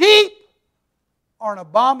and sheep are an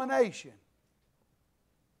abomination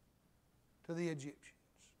to the Egyptians.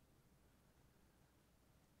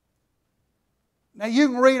 Now you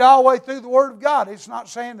can read all the way through the Word of God. It's not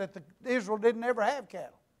saying that Israel didn't ever have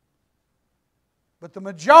cattle. But the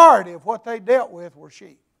majority of what they dealt with were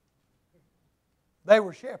sheep. They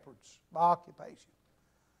were shepherds by occupation.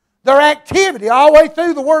 Their activity, all the way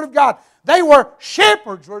through the Word of God, they were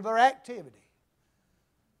shepherds were their activity.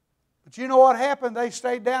 But you know what happened? They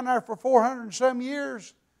stayed down there for 400 and some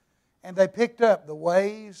years, and they picked up the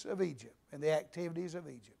ways of Egypt and the activities of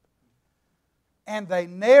Egypt. And they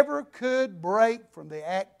never could break from the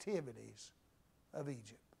activities of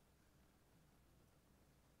Egypt.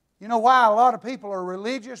 You know why a lot of people are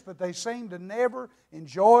religious, but they seem to never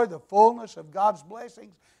enjoy the fullness of God's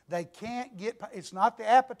blessings? They can't get, it's not the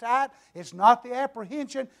appetite, it's not the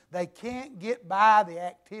apprehension. They can't get by the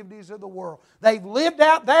activities of the world. They've lived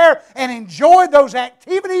out there and enjoyed those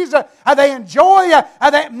activities. They enjoy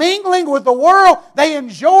that mingling with the world. They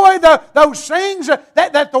enjoy those things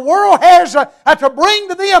that the world has to bring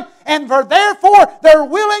to them. And therefore, they're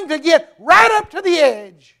willing to get right up to the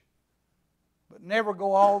edge, but never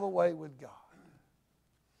go all the way with God.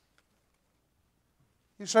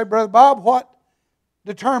 You say, Brother Bob, what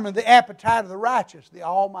determined the appetite of the righteous? The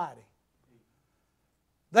Almighty.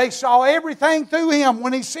 They saw everything through Him.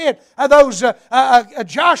 When He said,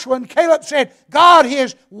 Joshua and Caleb said, God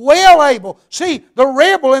is well able. See, the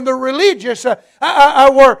rebel and the religious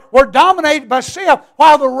were dominated by self,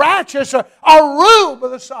 while the righteous are ruled by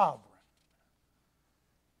the sovereign.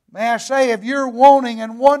 May I say, if you're wanting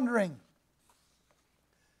and wondering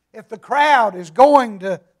if the crowd is going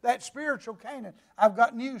to that spiritual Canaan, I've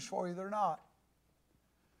got news for you, they're not.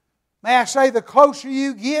 May I say, the closer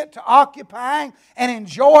you get to occupying and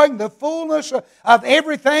enjoying the fullness of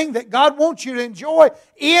everything that God wants you to enjoy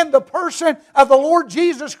in the person of the Lord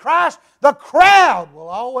Jesus Christ, the crowd will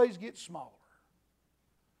always get smaller.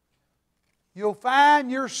 You'll find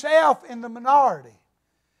yourself in the minority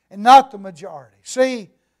and not the majority. See,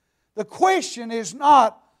 the question is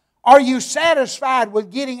not, are you satisfied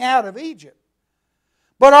with getting out of Egypt?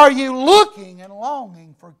 But are you looking and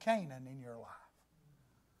longing for Canaan in your life?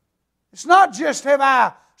 It's not just have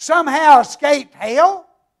I somehow escaped hell,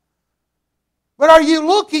 but are you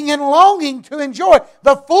looking and longing to enjoy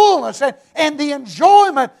the fullness and the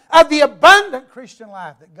enjoyment of the abundant Christian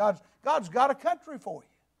life that God's got a country for you?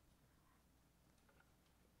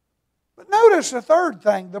 But notice the third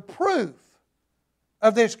thing, the proof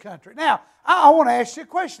of this country. Now, I want to ask you a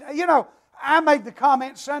question. You know, I made the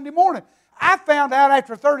comment Sunday morning. I found out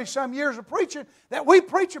after 30-some years of preaching that we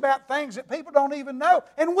preach about things that people don't even know,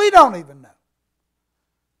 and we don't even know.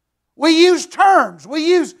 We use terms, we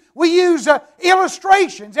use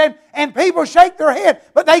illustrations, and people shake their head,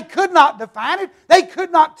 but they could not define it. They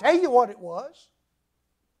could not tell you what it was.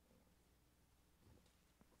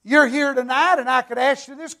 You're here tonight, and I could ask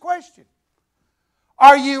you this question.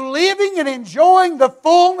 Are you living and enjoying the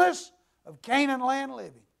fullness of Canaan land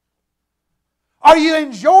living? Are you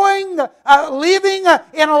enjoying living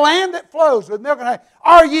in a land that flows with milk and honey?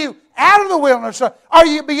 Are you out of the wilderness? Are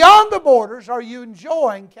you beyond the borders? Are you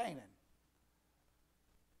enjoying Canaan?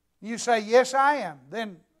 You say, yes, I am.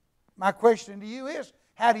 Then my question to you is,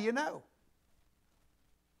 how do you know?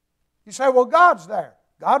 You say, well, God's there.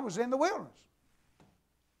 God was in the wilderness.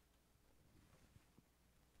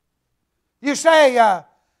 You say,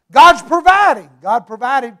 God's providing. God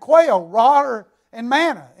provided quail, water, and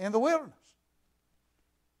manna in the wilderness.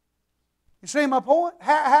 You see my point?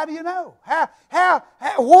 How do you know?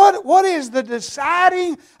 What is the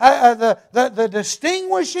deciding, the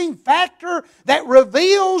distinguishing factor that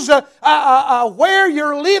reveals where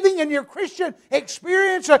you're living in your Christian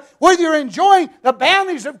experience, whether you're enjoying the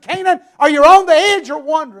bounties of Canaan or you're on the edge or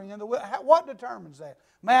wandering in the wilderness? What determines that?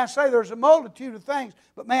 May I say there's a multitude of things,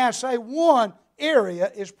 but may I say one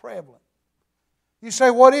area is prevalent. You say,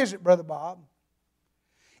 what is it, Brother Bob?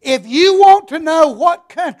 If you want to know what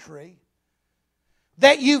country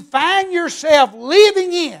that you find yourself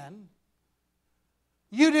living in,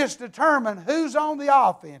 you just determine who's on the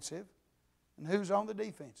offensive and who's on the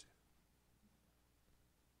defensive.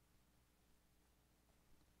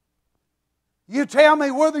 You tell me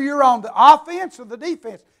whether you're on the offense or the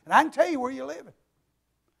defense, and I can tell you where you're living.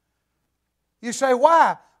 You say,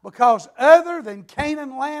 why? Because other than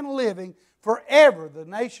Canaan land living, forever the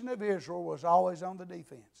nation of Israel was always on the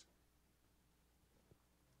defense.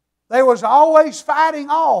 They was always fighting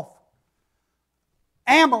off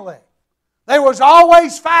Amalek. They was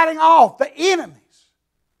always fighting off the enemies.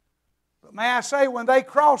 But may I say, when they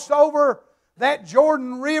crossed over that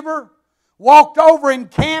Jordan River, walked over and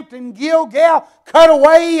camped in Gilgal, cut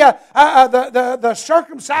away the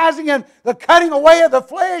circumcising and the cutting away of the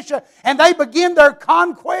flesh, and they begin their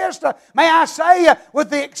conquest, may I say, with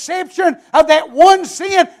the exception of that one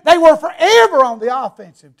sin, they were forever on the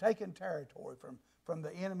offensive, taking territory from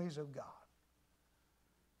the enemies of God.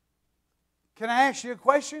 Can I ask you a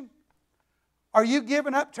question? Are you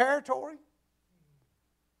giving up territory?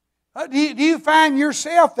 Do you find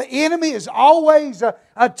yourself, the enemy is always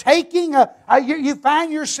taking, you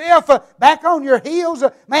find yourself back on your heels?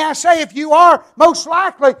 May I say, if you are, most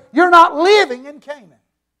likely you're not living in Canaan.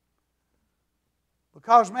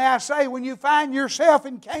 Because may I say, when you find yourself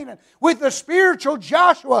in Canaan with the spiritual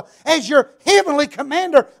Joshua as your heavenly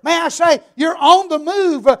commander, may I say, you're on the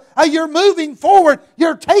move. You're moving forward.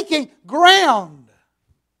 You're taking ground.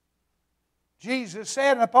 Jesus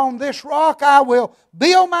said, upon this rock I will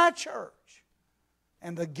build my church,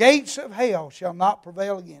 and the gates of hell shall not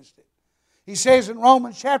prevail against it. He says in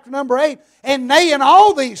Romans chapter number 8, and nay, in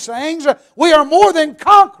all these things, we are more than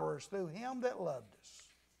conquerors through Him that loved us.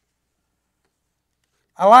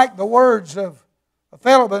 I like the words of a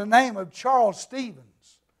fellow by the name of Charles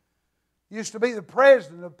Stevens. Used to be the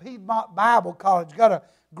president of Piedmont Bible College. Got a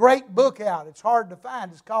great book out. It's hard to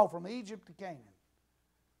find. It's called From Egypt to Canaan.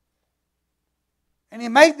 And he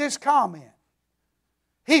made this comment.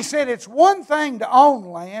 He said, it's one thing to own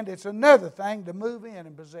land, it's another thing to move in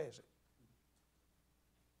and possess it.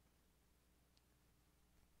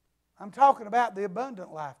 I'm talking about the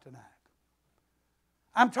abundant life tonight.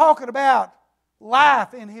 I'm talking about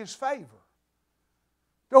life in His favor.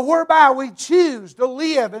 To whereby we choose to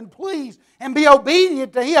live and please and be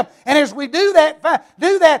obedient to Him. And as we do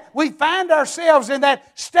that, we find ourselves in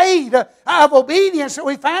that state of obedience, that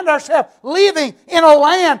we find ourselves living in a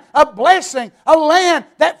land of blessing, a land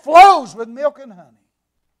that flows with milk and honey.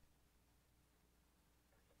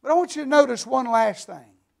 But I want you to notice one last thing.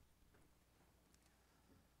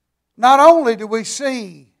 Not only do we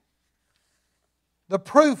see the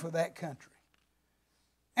proof of that country,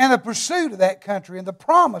 and the pursuit of that country, and the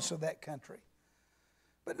promise of that country,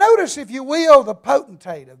 but notice, if you will, the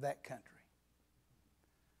potentate of that country.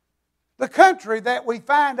 The country that we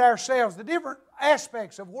find ourselves, the different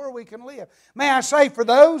aspects of where we can live. May I say, for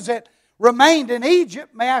those that remained in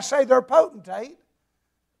Egypt, may I say their potentate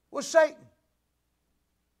was Satan.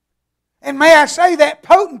 And may I say that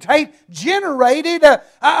potentate generated,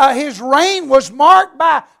 his reign was marked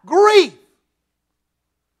by grief.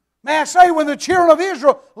 May I say, when the children of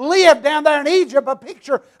Israel lived down there in Egypt, a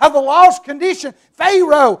picture of the lost condition.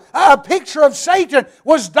 Pharaoh, a picture of Satan,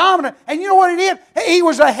 was dominant. And you know what he did? He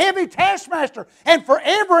was a heavy taskmaster. And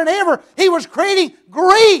forever and ever, he was creating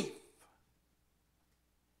grief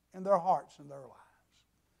in their hearts and their lives.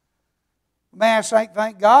 May I say,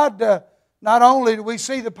 thank God, not only do we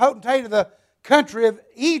see the potentate of the country of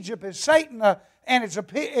Egypt as Satan, and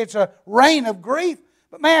it's a reign of grief,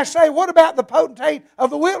 but may I say, what about the potentate of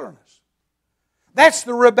the wilderness? That's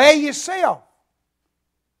the rebellious self.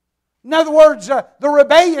 In other words, the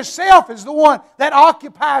rebellious self is the one that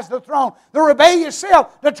occupies the throne. The rebellious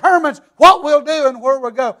self determines what we'll do and where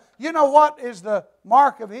we'll go. You know what is the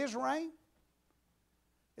mark of his reign?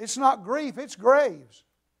 It's not grief, it's graves.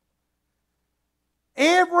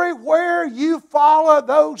 Everywhere you follow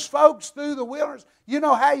those folks through the wilderness, you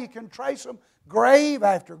know how you can trace them? Grave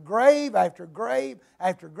after grave after grave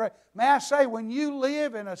after grave. May I say, when you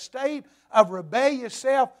live in a state of rebellious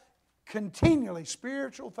self, continually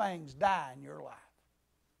spiritual things die in your life.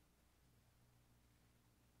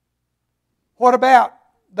 What about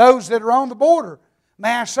those that are on the border?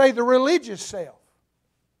 May I say, the religious self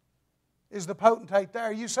is the potentate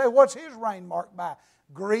there. You say, what's his reign marked by?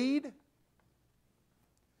 Greed.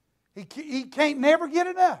 He can't never get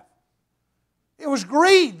enough. It was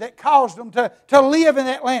greed that caused them to live in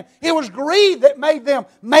that land. It was greed that made them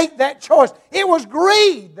make that choice. It was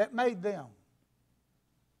greed that made them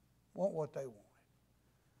want what they wanted.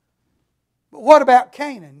 But what about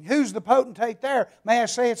Canaan? Who's the potentate there? May I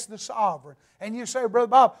say, it's the sovereign. And you say, Brother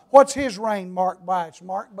Bob, what's his reign marked by? It's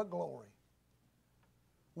marked by glory.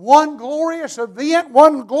 One glorious event,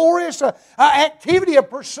 one glorious activity of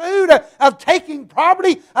pursuit, of taking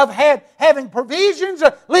property, of having provisions,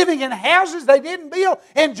 living in houses they didn't build,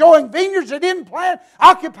 enjoying vineyards they didn't plant,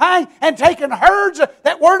 occupying and taking herds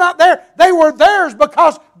that were not there. They were theirs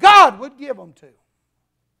because God would give them to.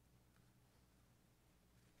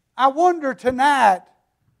 I wonder tonight,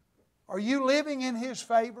 are you living in His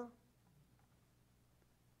favor?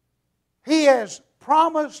 He has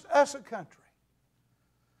promised us a country.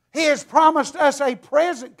 He has promised us a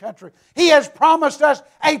present country. He has promised us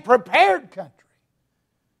a prepared country.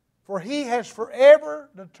 For He has forever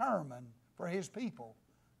determined for His people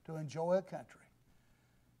to enjoy a country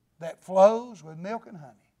that flows with milk and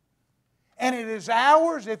honey. And it is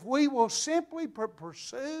ours if we will simply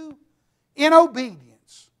pursue in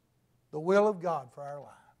obedience the will of God for our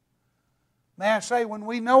life. May I say, when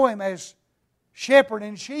we know Him as shepherd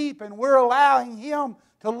and sheep and we're allowing Him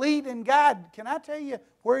to lead and guide, can I tell you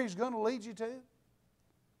where He's going to lead you to?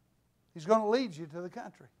 He's going to lead you to the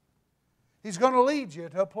country. He's going to lead you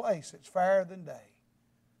to a place that's fairer than day.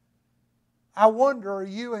 I wonder, are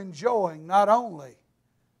you enjoying not only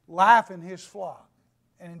life in His flock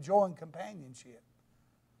and enjoying companionship?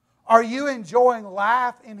 Are you enjoying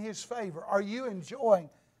life in His favor? Are you enjoying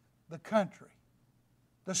the country,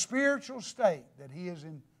 the spiritual state that He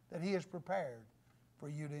has prepared for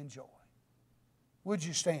you to enjoy? Would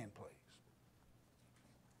you stand, please?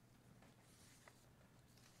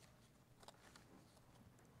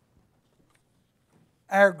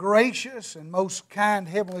 Our gracious and most kind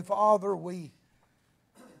Heavenly Father, we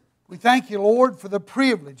thank You, Lord, for the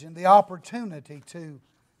privilege and the opportunity to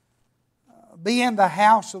be in the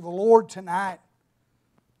house of the Lord tonight.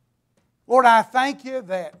 Lord, I thank You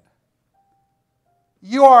that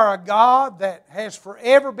You are a God that has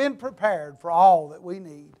forever been prepared for all that we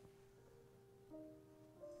need.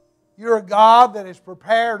 You're a God that has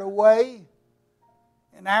prepared a way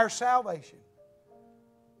in our salvation.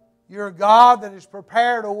 You're a God that has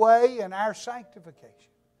prepared a way in our sanctification.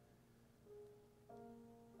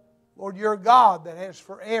 Lord, You're a God that has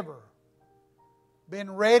forever been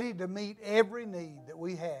ready to meet every need that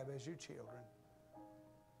we have as Your children.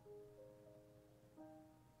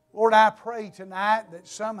 Lord, I pray tonight that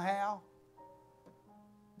somehow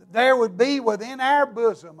that there would be within our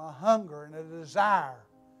bosom a hunger and a desire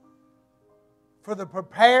for the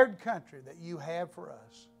prepared country that You have for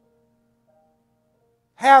us.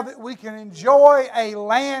 How that we can enjoy a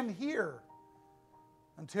land here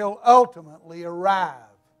until ultimately arrive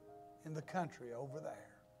in the country over there.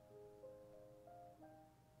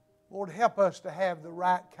 Lord, help us to have the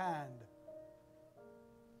right kind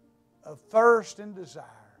of thirst and desire,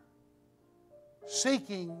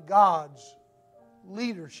 seeking God's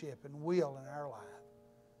leadership and will in our life.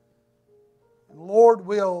 And Lord,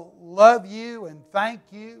 we'll love You and thank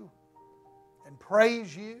You and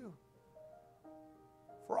praise You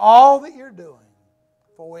for all that You're doing,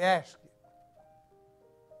 for we ask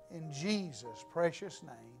it in Jesus' precious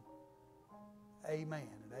name. Amen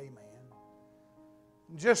and amen.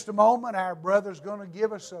 In just a moment, our brother's going to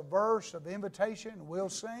give us a verse of invitation and we'll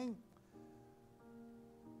sing.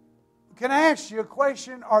 Can I ask you a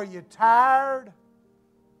question? Are you tired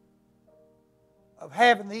of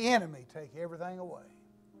having the enemy take everything away?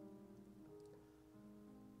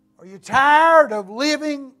 Are you tired of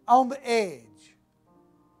living on the edge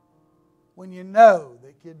when you know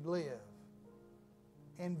that you could live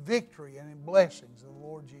in victory and in blessings of the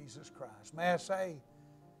Lord Jesus Christ? May I say,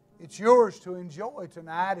 it's yours to enjoy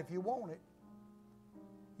tonight if you want it.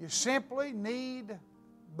 You simply need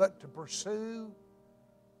but to pursue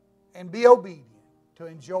and be obedient to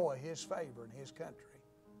enjoy His favor in His country.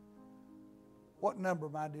 What number,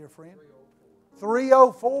 my dear friend?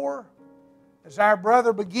 304. As our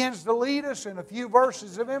brother begins to lead us in a few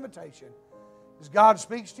verses of invitation, as God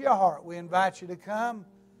speaks to your heart, we invite you to come.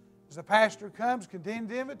 As the pastor comes, continue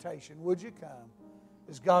the invitation. Would you come?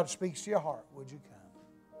 As God speaks to your heart, would you come?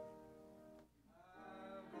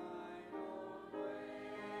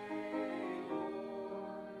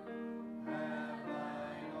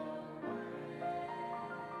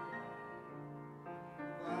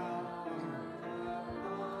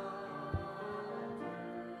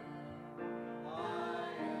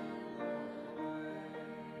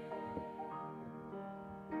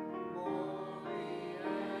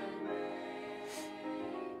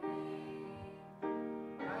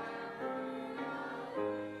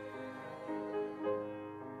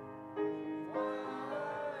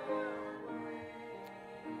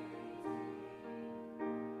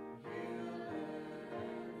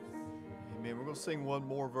 Amen. We're going to sing one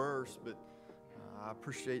more verse, but I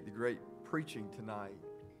appreciate the great preaching tonight.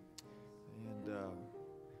 And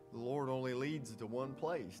the Lord only leads to one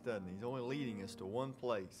place, doesn't He? He's only leading us to one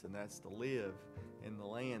place, and that's to live in the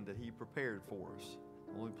land that He prepared for us.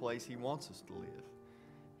 The only place He wants us to live.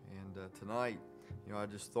 And tonight, I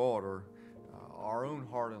just thought, our own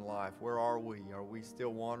heart and life, where are we? Are we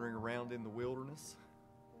still wandering around in the wilderness?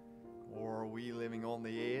 Or are we living on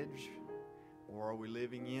the edge? Or are we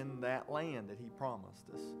living in that land that He promised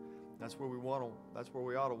us? That's where we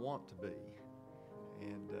ought to want to be.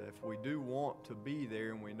 And if we do want to be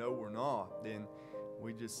there and we know we're not, then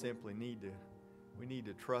we just simply need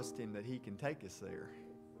to trust Him that He can take us there,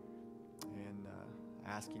 and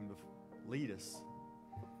ask Him to lead us,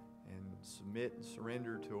 and submit and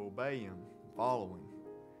surrender to obey Him, follow Him.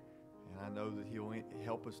 And I know that He'll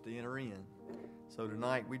help us to enter in. So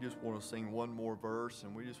tonight we just want to sing one more verse,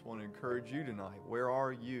 and we just want to encourage you tonight. Where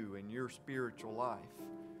are you in your spiritual life?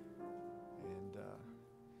 And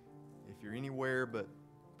if you're anywhere but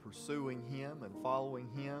pursuing Him and following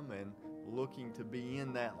Him and looking to be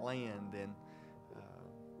in that land, then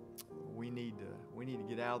we need to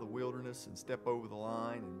get out of the wilderness and step over the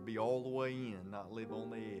line and be all the way in, not live on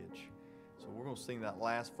the edge. So we're going to sing that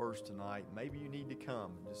last verse tonight. Maybe you need to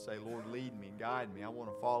come and just say, Lord, lead me and guide me. I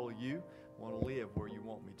want to follow you. I want to live where you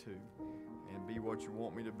want me to and be what you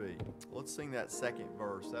want me to be. Let's sing that second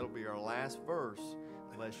verse. That'll be our last verse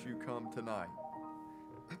unless you come tonight.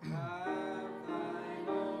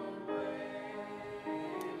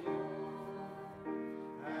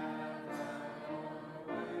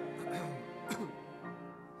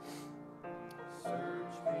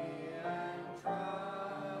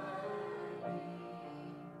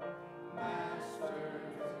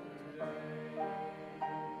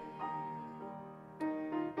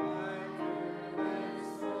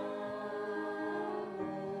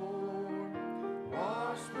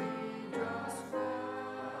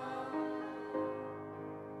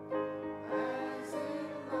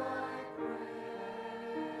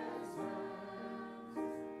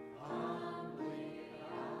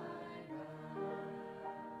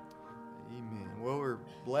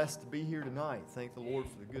 Blessed to be here tonight. Thank the Lord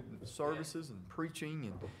for the good services and preaching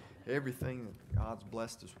and everything that God's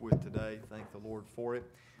blessed us with today. Thank the Lord for it.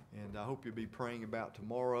 And I hope you'll be praying about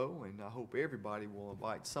tomorrow, and I hope everybody will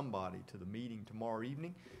invite somebody to the meeting tomorrow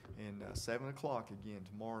evening and 7 o'clock again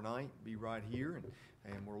tomorrow night. Be right here,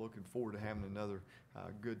 and we're looking forward to having another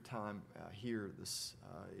good time here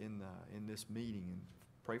in this meeting. And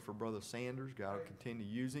pray for Brother Sanders. God will continue to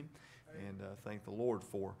use him. And thank the Lord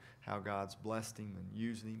for how God's blessed him and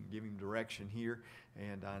using him, giving him direction here.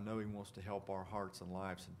 And I know he wants to help our hearts and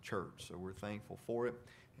lives in church. So we're thankful for it.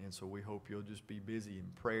 And so we hope you'll just be busy in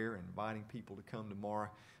prayer and inviting people to come tomorrow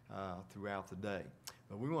throughout the day.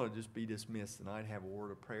 But we want to just be dismissed tonight, have a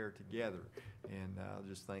word of prayer together, and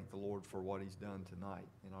just thank the Lord for what he's done tonight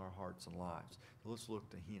in our hearts and lives. So let's look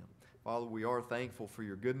to him. Father, we are thankful for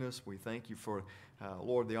your goodness. We thank you for,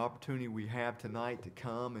 Lord, the opportunity we have tonight to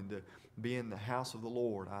come and to be in the house of the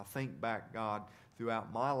Lord. I think back, God,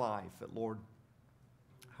 throughout my life that, Lord,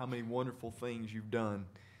 how many wonderful things you've done,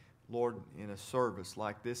 Lord, in a service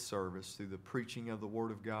like this service, through the preaching of the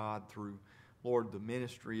Word of God, through, Lord, the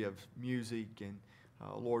ministry of music, and,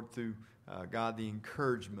 Lord, through, God, the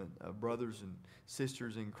encouragement of brothers and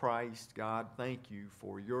sisters in Christ. God, thank you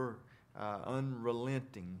for your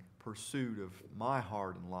unrelenting pursuit of my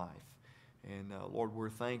heart and life. And Lord, we're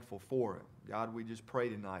thankful for it. God, we just pray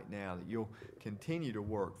tonight now that you'll continue to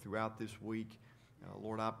work throughout this week.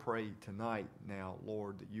 Lord, I pray tonight now,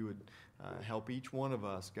 Lord, that you would help each one of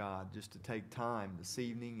us, God, just to take time this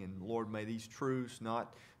evening. And Lord, may these truths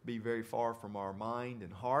not be very far from our mind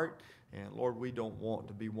and heart. And Lord, we don't want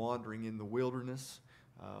to be wandering in the wilderness.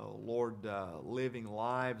 Lord, living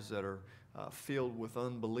lives that are filled with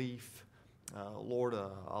unbelief. Lord,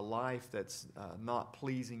 a life that's not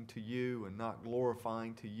pleasing to you and not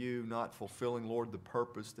glorifying to you, not fulfilling, Lord, the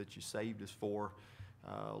purpose that you saved us for.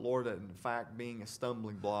 Lord, in fact, being a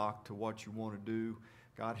stumbling block to what you want to do.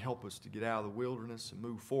 God, help us to get out of the wilderness and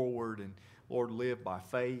move forward and, Lord, live by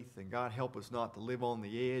faith. And God, help us not to live on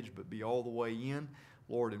the edge but be all the way in,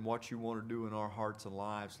 Lord, in what you want to do in our hearts and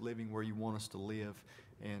lives, living where you want us to live.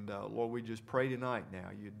 And Lord, we just pray tonight now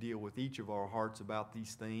you deal with each of our hearts about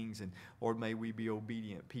these things. And Lord, may we be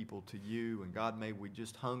obedient people to you. And God, may we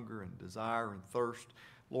just hunger and desire and thirst,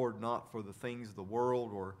 Lord, not for the things of the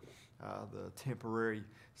world or the temporary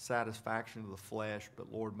satisfaction of the flesh,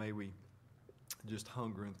 but Lord, may we just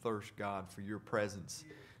hunger and thirst, God, for your presence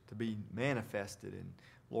to be manifested and,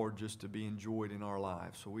 Lord, just to be enjoyed in our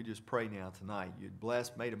lives. So we just pray now tonight you'd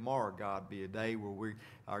bless. May tomorrow, God, be a day where we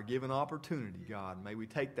are given opportunity, God. May we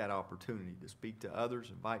take that opportunity to speak to others,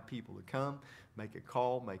 invite people to come, make a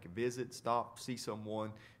call, make a visit, stop, see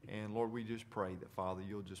someone. And Lord, we just pray that, Father,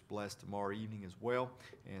 you'll just bless tomorrow evening as well.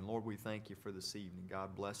 And Lord, we thank you for this evening.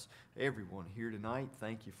 God bless everyone here tonight.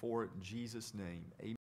 Thank you for it in Jesus' name. Amen.